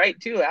 and you're right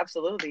too.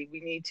 Absolutely, we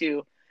need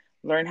to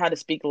learn how to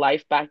speak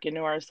life back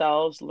into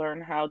ourselves.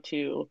 Learn how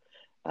to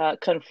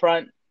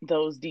confront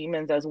those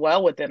demons as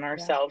well within Yeah.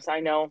 ourselves. I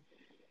know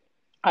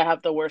I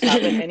have the worst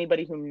habit.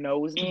 Anybody who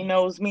knows me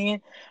knows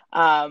me.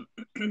 Um,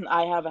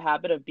 I have a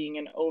habit of being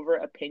an over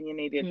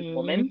opinionated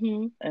woman,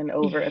 Hmm. an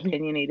over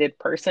opinionated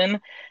person,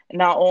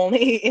 not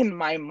only in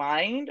my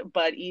mind,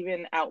 but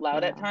even out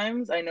loud at Yeah.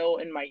 times. I know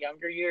in my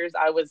younger years,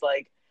 I was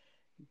like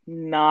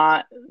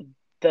not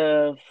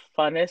the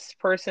funnest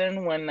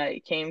person when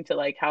it came to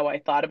like how I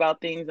thought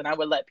about things, and I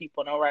would let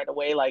people know right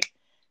away, like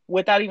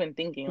without even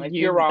thinking, like,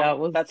 you're That wrong.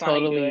 was That's not how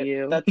you do totally it.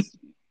 you. That's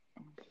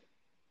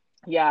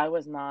Yeah, I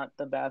was not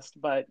the best,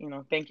 but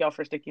thank y'all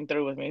for sticking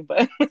through with me.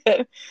 But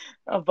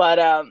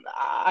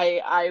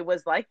I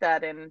was like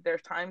that, and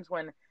there's times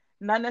when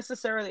not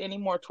necessarily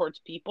anymore towards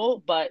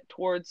people, but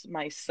towards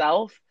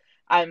myself.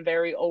 I'm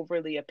very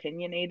overly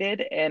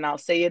opinionated, and I'll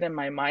say it in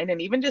my mind,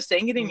 and even just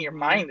saying it in your Hmm.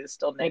 mind is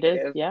still It is,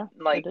 negative. yeah, it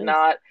Like is.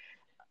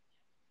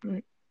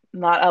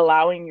 not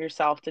allowing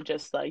yourself to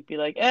just like be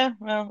like,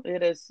 well,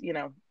 it is,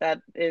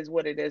 that is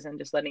what it is, and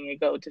just letting it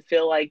go, to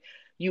feel like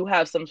you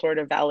have some sort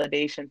of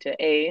validation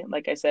to,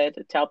 like I said,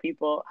 to tell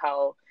people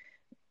how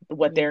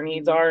what their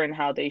needs Hmm. are and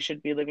how they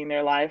should be living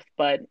their life,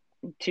 but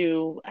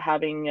to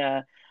having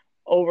a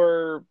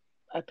over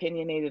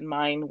opinionated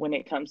mind when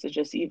it comes to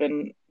just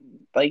even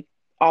like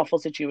awful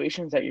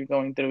situations that you're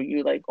going through.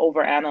 You like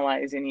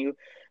overanalyze and you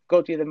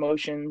go through the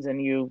motions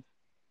and you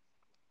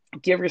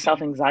give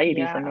yourself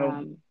anxiety Yeah, for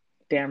no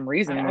damn I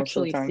reason most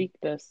of the actually time. seek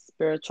this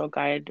spiritual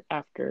guide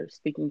after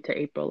speaking to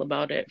April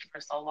about it for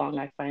so long.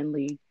 I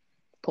finally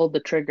pulled the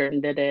trigger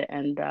and did it.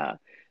 And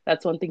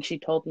that's one thing she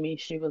told me.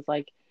 She was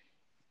like,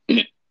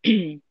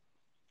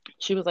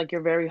 she was like,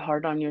 you're very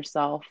hard on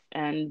yourself,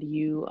 and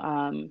you're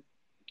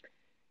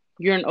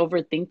an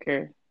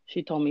overthinker.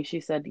 She told me, she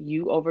said,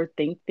 you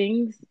overthink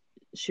things.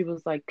 She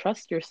was like,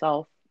 trust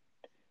yourself,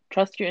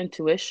 trust your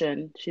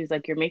intuition. She's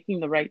like, you're making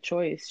the right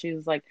choice. She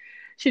was like,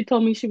 she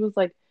told me, she was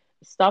like,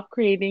 stop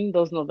creating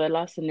those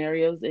novella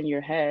scenarios in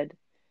your head.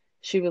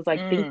 She was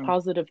like, think Mm,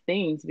 positive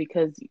things,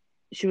 because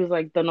she was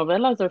like, the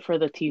novellas are for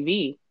the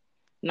TV,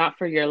 not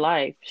for your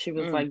life. She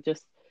was mm, like,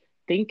 just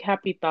think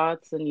happy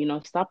thoughts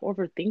and, stop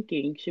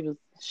overthinking.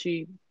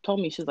 She told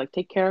me, she's like,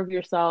 take care of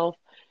yourself,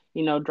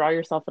 draw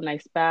yourself a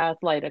nice bath,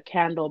 light a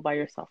candle, buy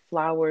yourself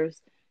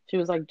flowers. She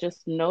was like,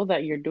 just know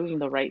that you're doing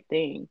the right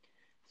thing.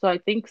 So I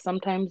think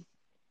sometimes,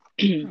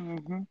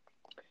 mm-hmm,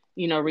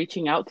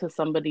 reaching out to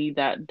somebody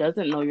that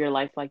doesn't know your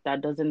life like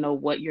that, doesn't know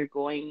what you're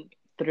going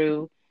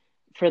through,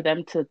 for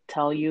them to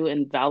tell you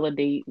and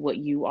validate what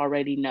you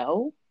already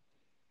know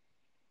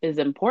is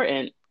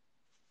important,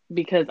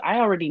 because I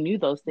already knew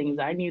those things.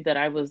 I mm-hmm. knew that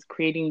I was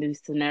creating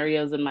these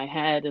scenarios in my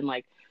head and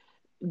like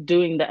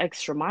doing the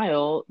extra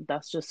mile.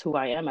 That's just who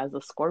I am as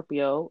a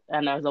Scorpio.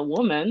 And as a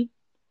woman,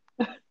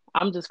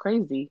 I'm just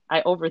crazy.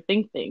 I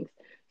overthink things.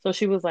 So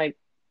she was like,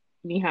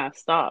 Mija,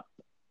 stop.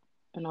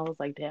 And I was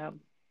like, damn,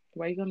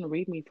 why are you going to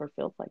read me for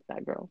filth like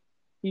that, girl?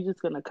 You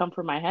just going to come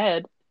for my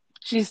head.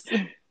 She's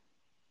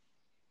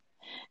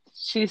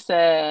she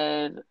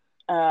said,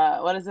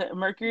 what is it?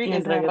 Mercury And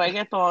is in reggaeton.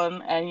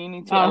 reggaeton, and you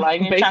need to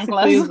align your Basically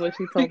chanclas is what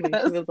she told me.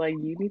 She because was like,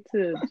 you need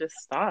to just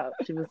stop.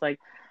 She was like,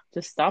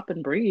 just stop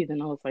and breathe.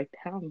 And I was like,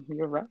 damn,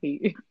 you're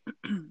right.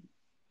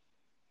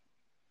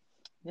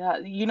 yeah,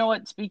 you know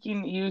what?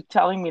 Speaking, you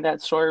telling me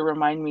that story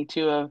remind me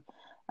too of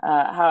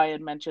how I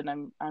had mentioned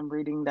I'm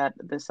reading that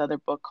this other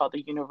book called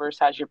The Universe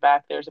Has Your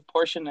Back. There's a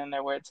portion in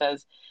there where it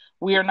says,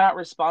 "We are not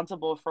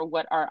responsible for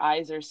what our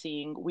eyes are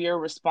seeing. We are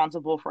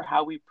responsible for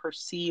how we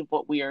perceive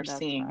what we are That's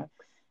seeing." facts.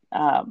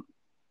 Um,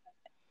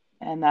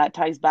 and that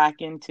ties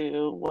back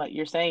into what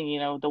you're saying,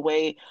 the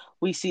way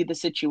we see the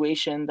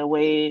situation, the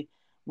way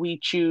we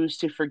choose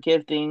to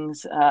forgive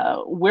things,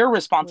 we're We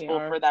responsible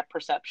are. for that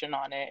perception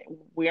on it.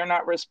 We are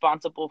not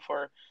responsible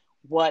for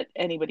what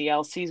anybody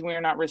else sees. We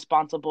are not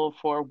responsible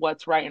for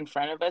what's right in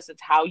front of us.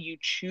 It's how you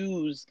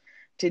choose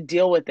to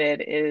deal with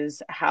it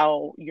is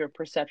how your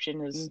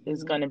perception is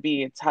Hmm. going to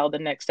be. It's how the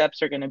next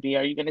steps are going to be.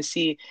 Are you going to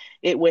see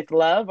it with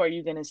love? Are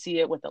you going to see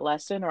it with a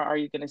lesson? Or are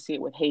you going to see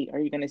it with hate? Are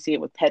you going to see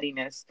it with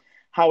pettiness?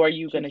 How are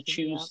you going to Yeah.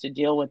 choose to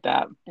deal with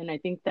that? And I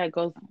think that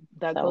goes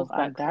So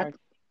back, that sorry,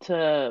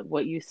 to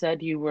what you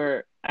said. You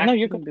were no,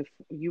 you're acting good.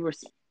 before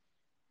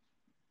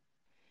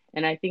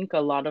and I think a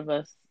lot of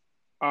us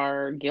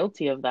are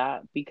guilty of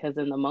that, because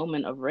in the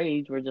moment of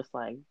rage, we're just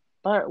like,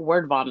 but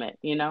word vomit,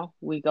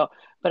 we go.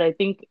 But I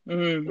think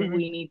Mm-hmm.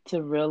 we need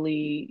to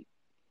really,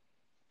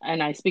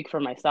 and I speak for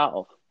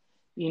myself,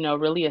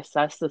 really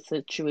assess the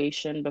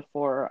situation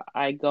before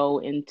I go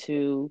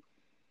into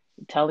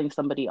telling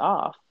somebody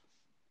off,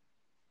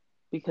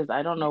 because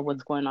I don't know Mm-hmm.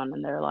 what's going on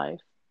in their life.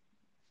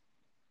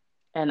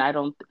 And I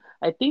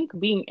think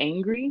being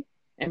angry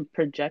and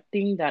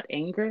projecting that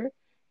anger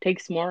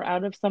takes more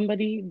out of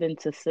somebody than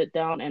to sit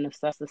down and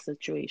assess the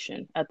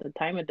situation. At the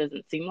time, it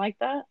doesn't seem like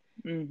that,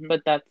 Mm-hmm.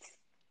 but that's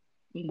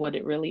what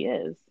it really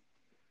is.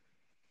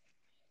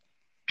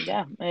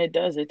 Yeah, it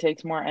does. It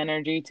takes more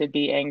energy to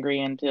be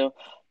angry and to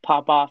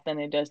pop off than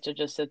it does to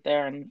just sit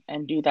there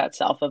and do that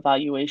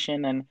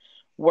self-evaluation and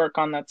work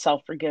on that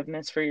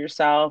self-forgiveness for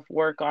yourself,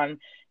 work on,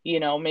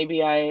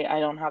 maybe I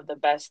don't have the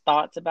best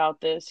thoughts about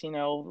this,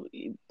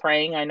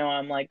 praying. I know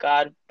I'm like,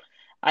 God,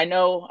 I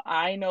know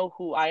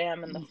who I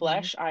am in the Hmm.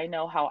 flesh. I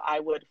know how I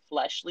would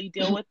fleshly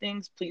deal with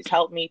things. Please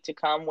help me to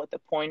come with a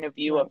point of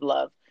view Right. of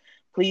love.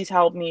 Please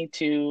help me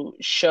to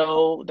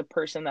show the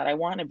person that I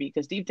want to be,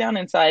 because deep down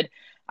inside,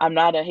 I'm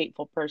not a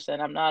hateful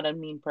person. I'm not a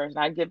mean person.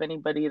 I'd give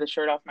anybody the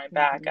shirt off my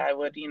back. Hmm. I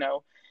would,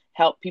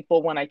 help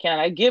people when I can.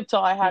 I give till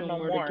I had No no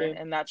more to more, give.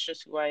 and that's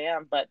just who I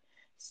am. But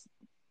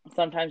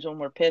sometimes when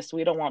we're pissed,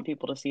 we don't want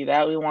people to see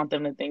that. We want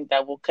them to think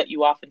that we'll cut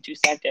you off in 2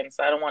 seconds.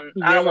 I You're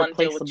don't want to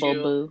deal with replaceable,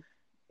 you, boo.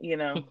 you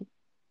know.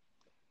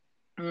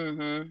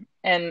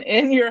 And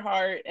in your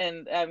heart,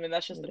 and I mean,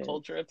 that's just It the is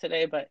culture of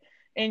today, but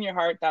in your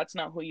heart, that's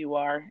not who you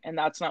are, and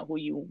that's not who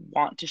you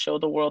want to show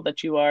the world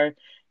that you are.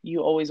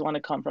 You always want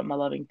to come from a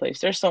loving place.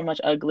 There's so much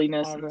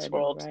ugliness in this already,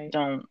 world. right?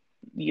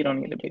 You don't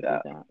Don't need to need be to be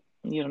that. that.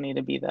 You don't need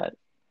to be that,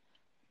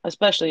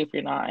 especially if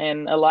you're not.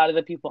 And a lot of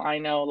the people I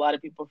know, a lot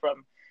of people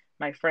from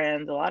my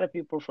friends, a lot of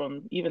people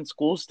from even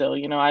school still,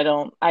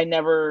 I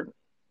never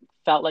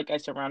felt like I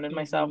surrounded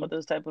myself Hmm. with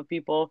those type of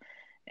people.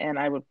 And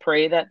I would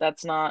pray that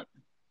that's not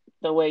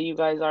the way you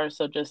guys are.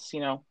 So just,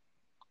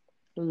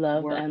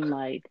 Love and work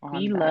light.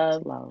 Be on that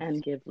love love.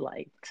 and give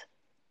light.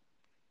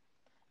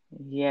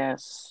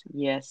 Yes,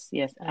 yes,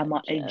 yes. I'm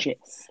on Yes.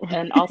 edges.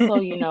 And also,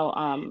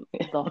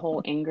 the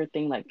whole anger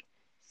thing, like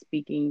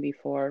speaking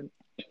before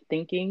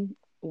thinking,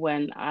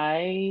 when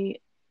I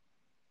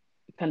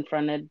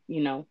confronted,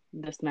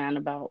 this man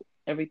about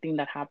everything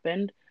that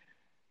happened,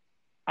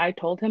 I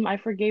told him I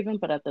forgave him,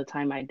 but at the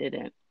time I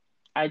didn't.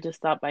 I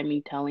just thought by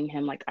me telling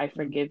him, like, I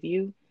forgive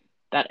you,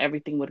 that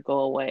everything would go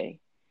away.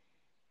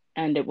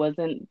 And it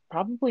wasn't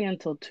probably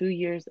until 2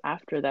 years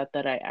after that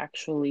that I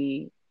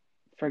actually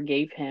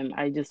forgave him.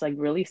 I just like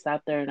really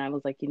sat there and I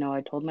was like,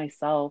 I told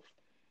myself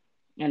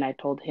and I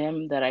told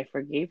him that I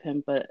forgave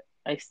him, but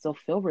I still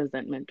feel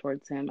resentment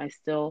towards him. I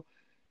still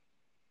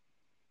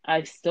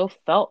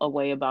felt a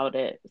way about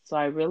it. So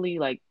I really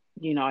like,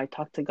 I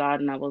talked to God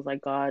and I was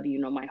like, God, you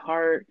know my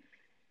heart,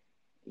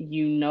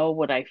 you know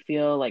what I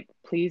feel, like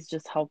please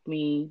just help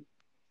me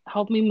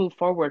move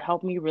forward,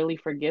 help me really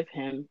forgive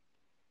him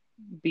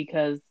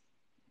because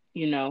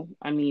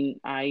I mean,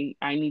 I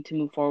need to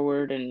move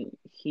forward and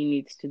he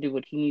needs to do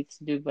what he needs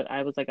to do, but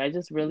I was like I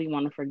just really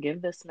want to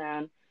forgive this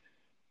man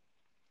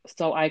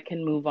so I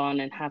can move on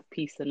and have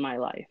peace in my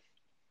life.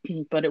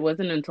 But it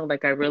wasn't until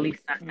like I really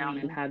sat down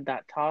and Mm-hmm. had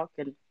that talk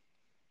and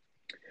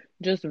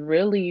just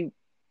really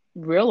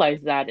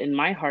realized that in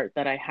my heart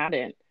that I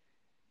hadn't,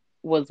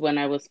 was when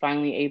I was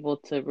finally able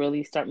to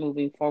really start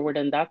moving forward.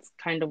 And that's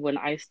kind of when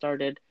I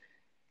started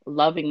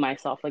loving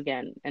myself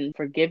again and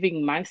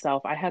forgiving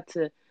myself. I had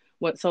to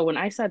so when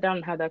I sat down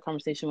and had that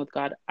conversation with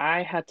God,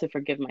 I had to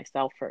forgive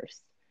myself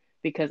first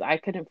because I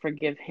couldn't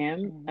forgive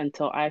him Mm-hmm.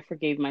 until I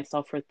forgave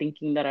myself for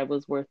thinking that I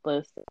was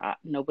worthless.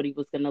 Nobody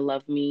was going to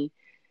love me.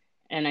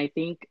 And I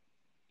think,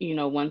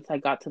 once I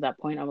got to that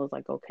point, I was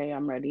like, okay,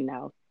 I'm ready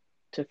now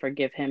to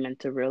forgive him and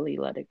to really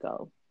let it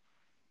go.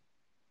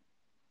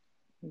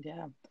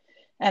 Yeah.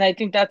 And I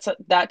think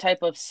that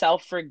type of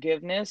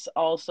self-forgiveness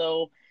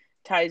also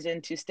ties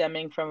into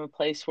stemming from a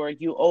place where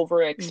you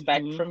over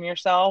expect Mm-hmm. from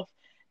yourself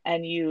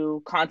and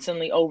you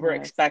constantly over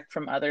Yes. expect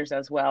from others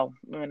as well.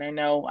 And I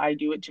know I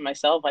do it to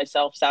myself. I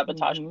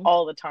self-sabotage Mm-hmm.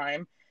 all the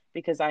time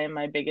because I am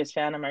my biggest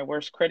fan and my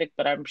worst critic.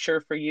 But I'm sure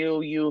for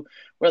you, you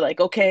were like,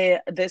 okay,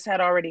 this had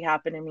already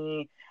happened to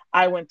me.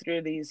 I went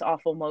through these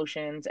awful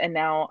motions and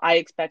now I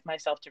expect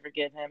myself to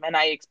forgive him and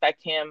I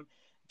expect him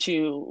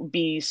to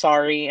be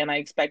sorry and I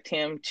expect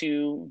him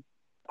to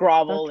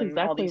grovel That's and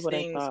all exactly these what I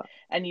things. thought.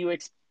 And you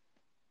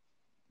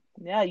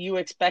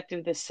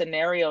expected this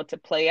scenario to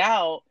play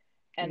out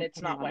and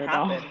it's not Not what at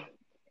all. happened.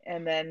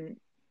 And then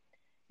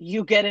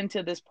you get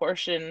into this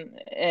portion,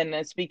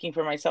 and speaking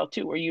for myself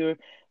too, where you're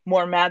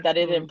more mad that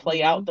it didn't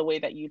play Mm-hmm. out the way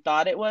that you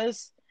thought it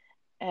was.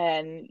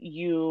 And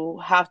you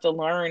have to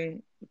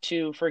learn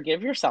to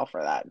forgive yourself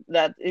for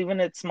that even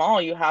it's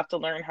small. You have to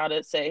learn how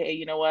to say, hey,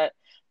 you know what,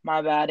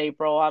 my bad,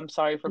 April, I'm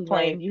sorry for Right.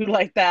 playing you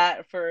like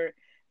that, for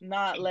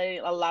not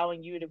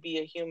allowing you to be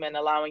a human,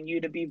 allowing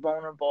you to be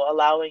vulnerable,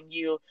 allowing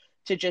you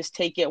to just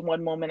take it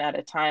one moment at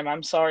a time.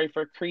 I'm sorry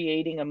for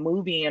creating a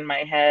movie in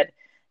my head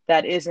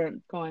that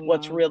isn't Going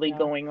what's on. really Yeah.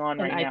 going on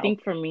And right I now.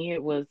 think for me,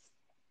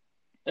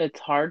 it's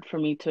hard for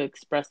me to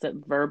express it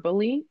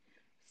verbally.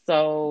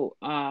 So,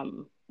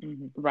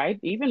 Mm-hmm.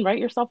 write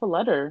yourself a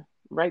letter.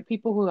 Write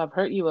people who have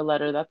hurt you a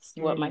letter. That's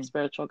what my Mm-hmm.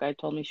 spiritual guide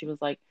told me. She was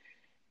like,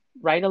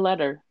 write a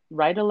letter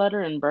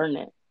and burn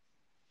it.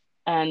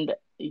 And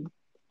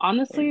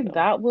There you honestly, go.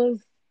 that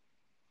was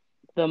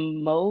the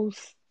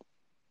most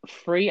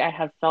free I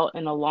had felt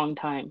in a long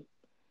time.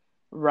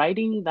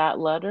 Writing that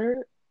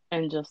letter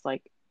and just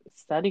like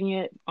setting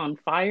it on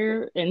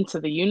fire into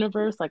the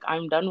universe. Like,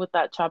 I'm done with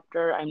that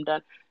chapter. I'm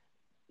done.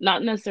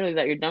 Not necessarily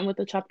that you're done with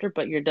the chapter,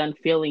 but you're done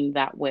feeling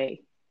that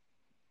way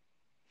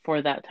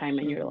for that time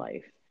in your Mm-hmm.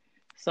 life.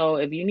 So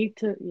if you need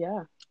to,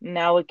 yeah,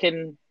 Now it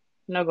can,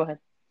 no, go ahead.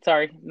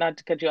 sorry, not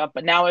to cut you off,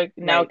 but now it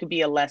Right. could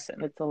be a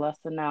lesson. It's a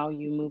lesson now.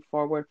 You move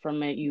forward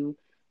from it. You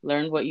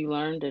learned what you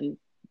learned and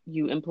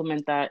you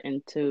implement that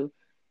into,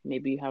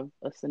 maybe you have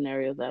a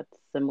scenario that's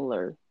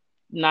similar.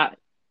 Not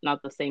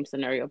not the same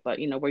scenario, but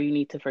where you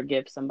need to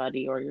forgive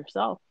somebody or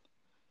yourself.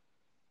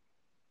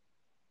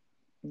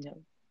 Yep.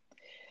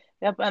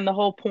 Yep. And the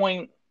whole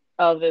point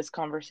of this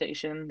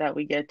conversation that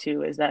we get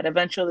to is that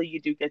eventually you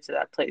do get to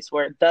that place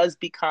where it does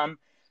become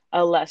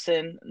a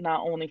lesson,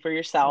 not only for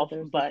yourself,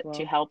 Others as but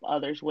to well. help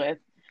others with.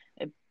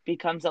 It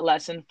becomes a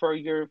lesson for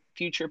your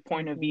future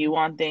point of Hmm. view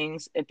on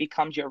things. It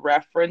becomes your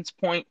reference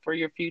point for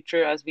your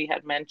future, as we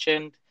had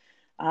mentioned.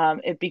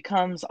 It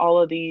becomes all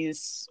of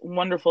these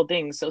wonderful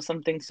things. So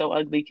something so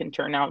ugly can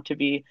turn out to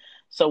be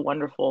so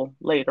wonderful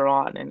later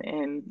on.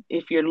 And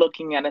if you're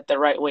looking at it the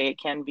right way, it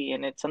can be.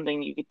 And it's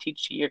something you could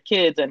teach to your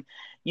kids. And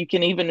you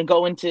can even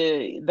go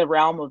into the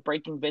realm of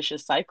breaking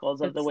vicious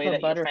cycles of the It's way the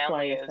that your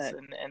butterfly family is effect.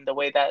 and the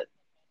way that,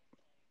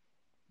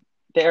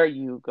 there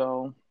you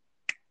go.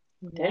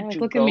 There Yes,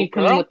 you look at go, me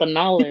coming girl. with the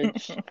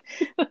knowledge.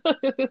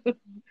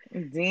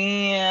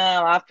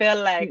 Damn, I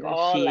feel like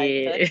all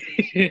like Shit. touched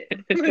and shit.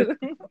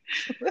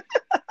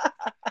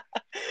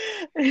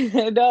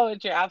 No,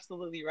 but you're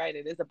absolutely right.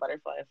 It is a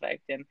butterfly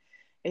effect, and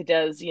it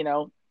does,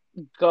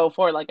 go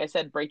for, like I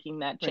said, breaking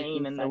that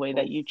chain Breaking in the way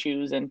that cycles. you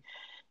choose. And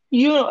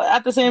You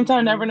at the same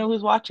time never Hmm. know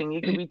who's watching.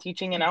 You could be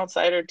teaching an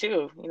outsider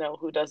too,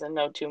 who doesn't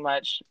know too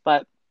much.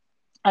 But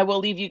I will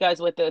leave you guys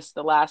with this.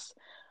 The last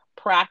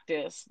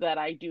practice that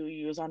I do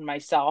use on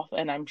myself,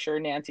 and I'm sure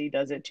Nancy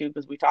does it too,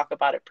 because we talk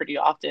about it pretty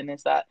often,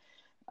 is that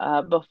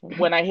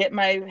when I hit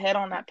my head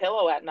on that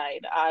pillow at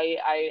night,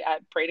 I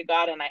pray to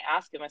God and I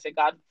ask Him. I say,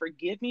 God,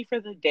 forgive me for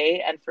the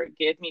day and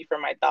forgive me for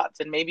my thoughts.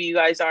 And maybe you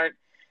guys aren't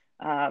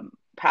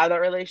have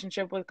that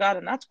relationship with God,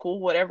 and that's cool.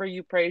 Whatever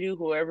you pray to,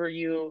 whoever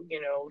you're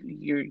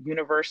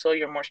universal,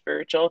 you're more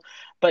spiritual,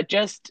 but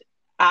just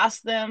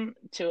ask them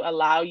to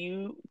allow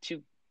you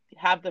to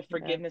have the Yeah.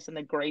 forgiveness and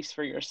the grace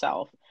for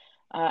yourself.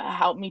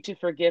 Help me to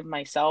forgive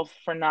myself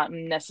for not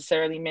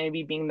necessarily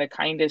maybe being the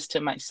kindest to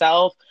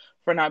myself,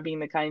 for not being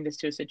the kindest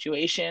to a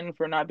situation,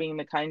 for not being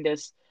the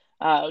kindest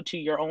to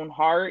your own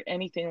heart,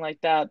 anything like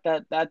that.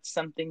 That's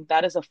something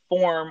that is a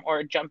form or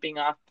a jumping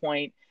off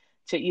point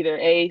to either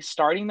A,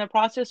 starting the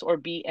process, or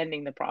B,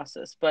 ending the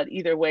process. But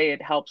either way,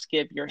 it helps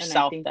give And I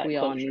yourself think that we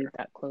all need closure.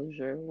 that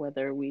closure,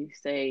 whether we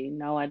say,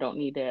 no, I don't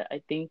need it. I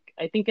think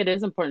it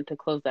is important to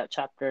close that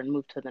chapter and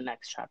move to the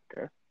next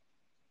chapter.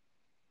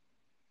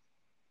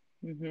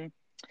 Hmm.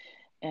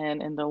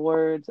 And in the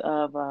words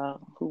of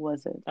who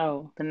was it?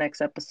 Oh, The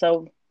next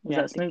episode, was yeah,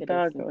 I that think Snoop it is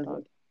Dogg or Snoop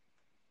was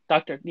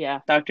Dogg. it Yeah.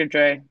 Dr.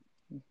 Dre?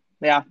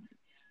 Yeah,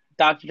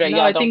 Dr. Dre. No,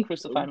 Yeah, don't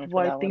crucify me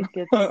for I that one. think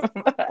it's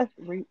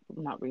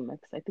not remix.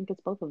 I think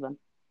it's both of them.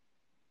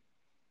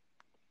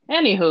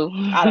 I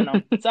don't know.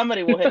 Anywho.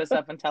 Somebody will hit us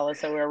up and tell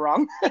us that we're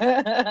wrong.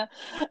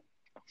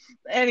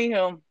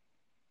 Anywho,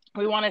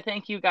 we want to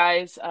thank you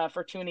guys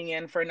for tuning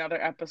in for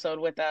another episode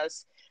with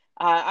us.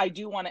 I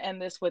do want to end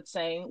this with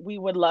saying we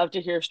would love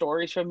to hear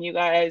stories from you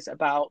guys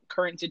about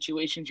current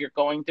situations you're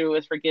going through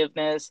with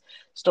forgiveness,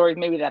 stories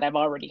maybe that have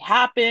already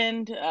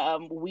happened.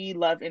 We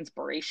love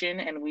inspiration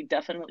and we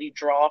definitely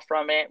draw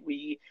from it.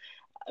 We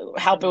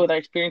help it with Yeah, our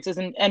experiences.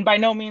 And by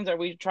no means are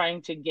we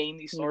trying to gain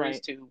these stories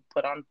right. to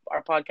put on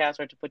our podcast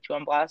or to put you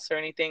on blast or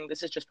anything.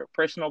 This is just for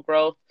personal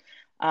growth.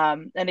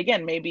 And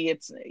again, maybe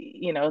it's,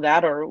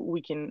 that, or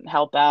we can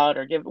help out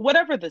or give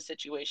whatever the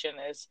situation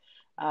is.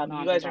 You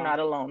Not guys at are not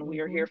all. alone. We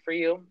are Hmm. here for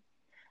you.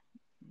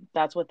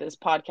 That's what this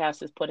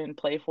podcast is put in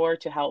play for,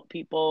 to help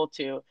people,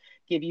 to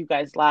give you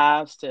guys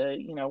laughs, to,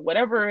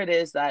 whatever it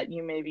is that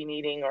you may be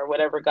needing or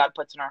whatever God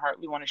puts in our heart,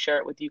 we want to share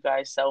it with you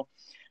guys. So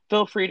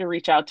feel free to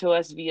reach out to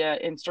us via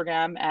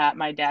Instagram at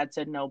My Dad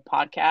Said No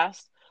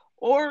Podcast,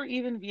 or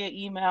even via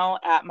email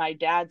at My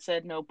Dad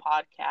Said No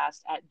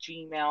Podcast at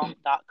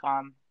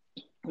gmail.com.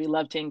 We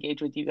love to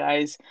engage with you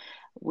guys.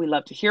 We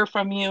love to hear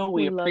from you.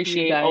 We We love you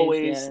appreciate guys.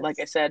 always, like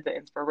I Yes. said, the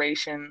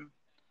inspiration.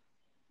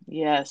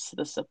 Yes,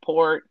 the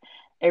support,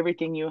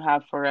 everything you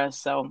have for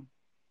us. So,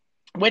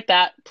 with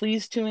that,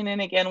 please tune in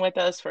again with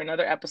us for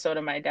another episode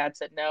of My Dad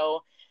Said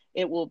No.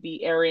 It will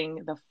be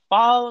airing the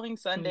following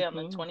Sunday on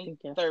the I think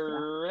yes. Yeah.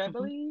 23rd, I Hmm.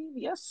 believe.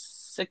 Yes,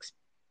 6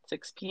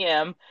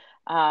 p.m.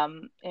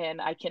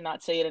 And I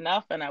cannot say it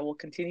enough, and I will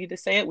continue to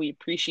say it. We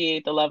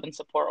appreciate the love and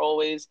support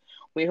always.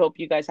 We hope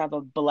you guys have a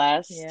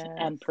blessed Yes.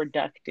 and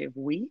productive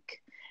week.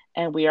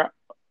 And we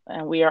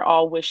are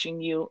all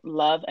wishing you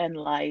love and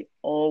light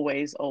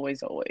always,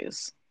 always,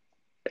 always.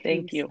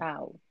 Thank Peace you.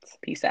 out.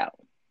 Peace out.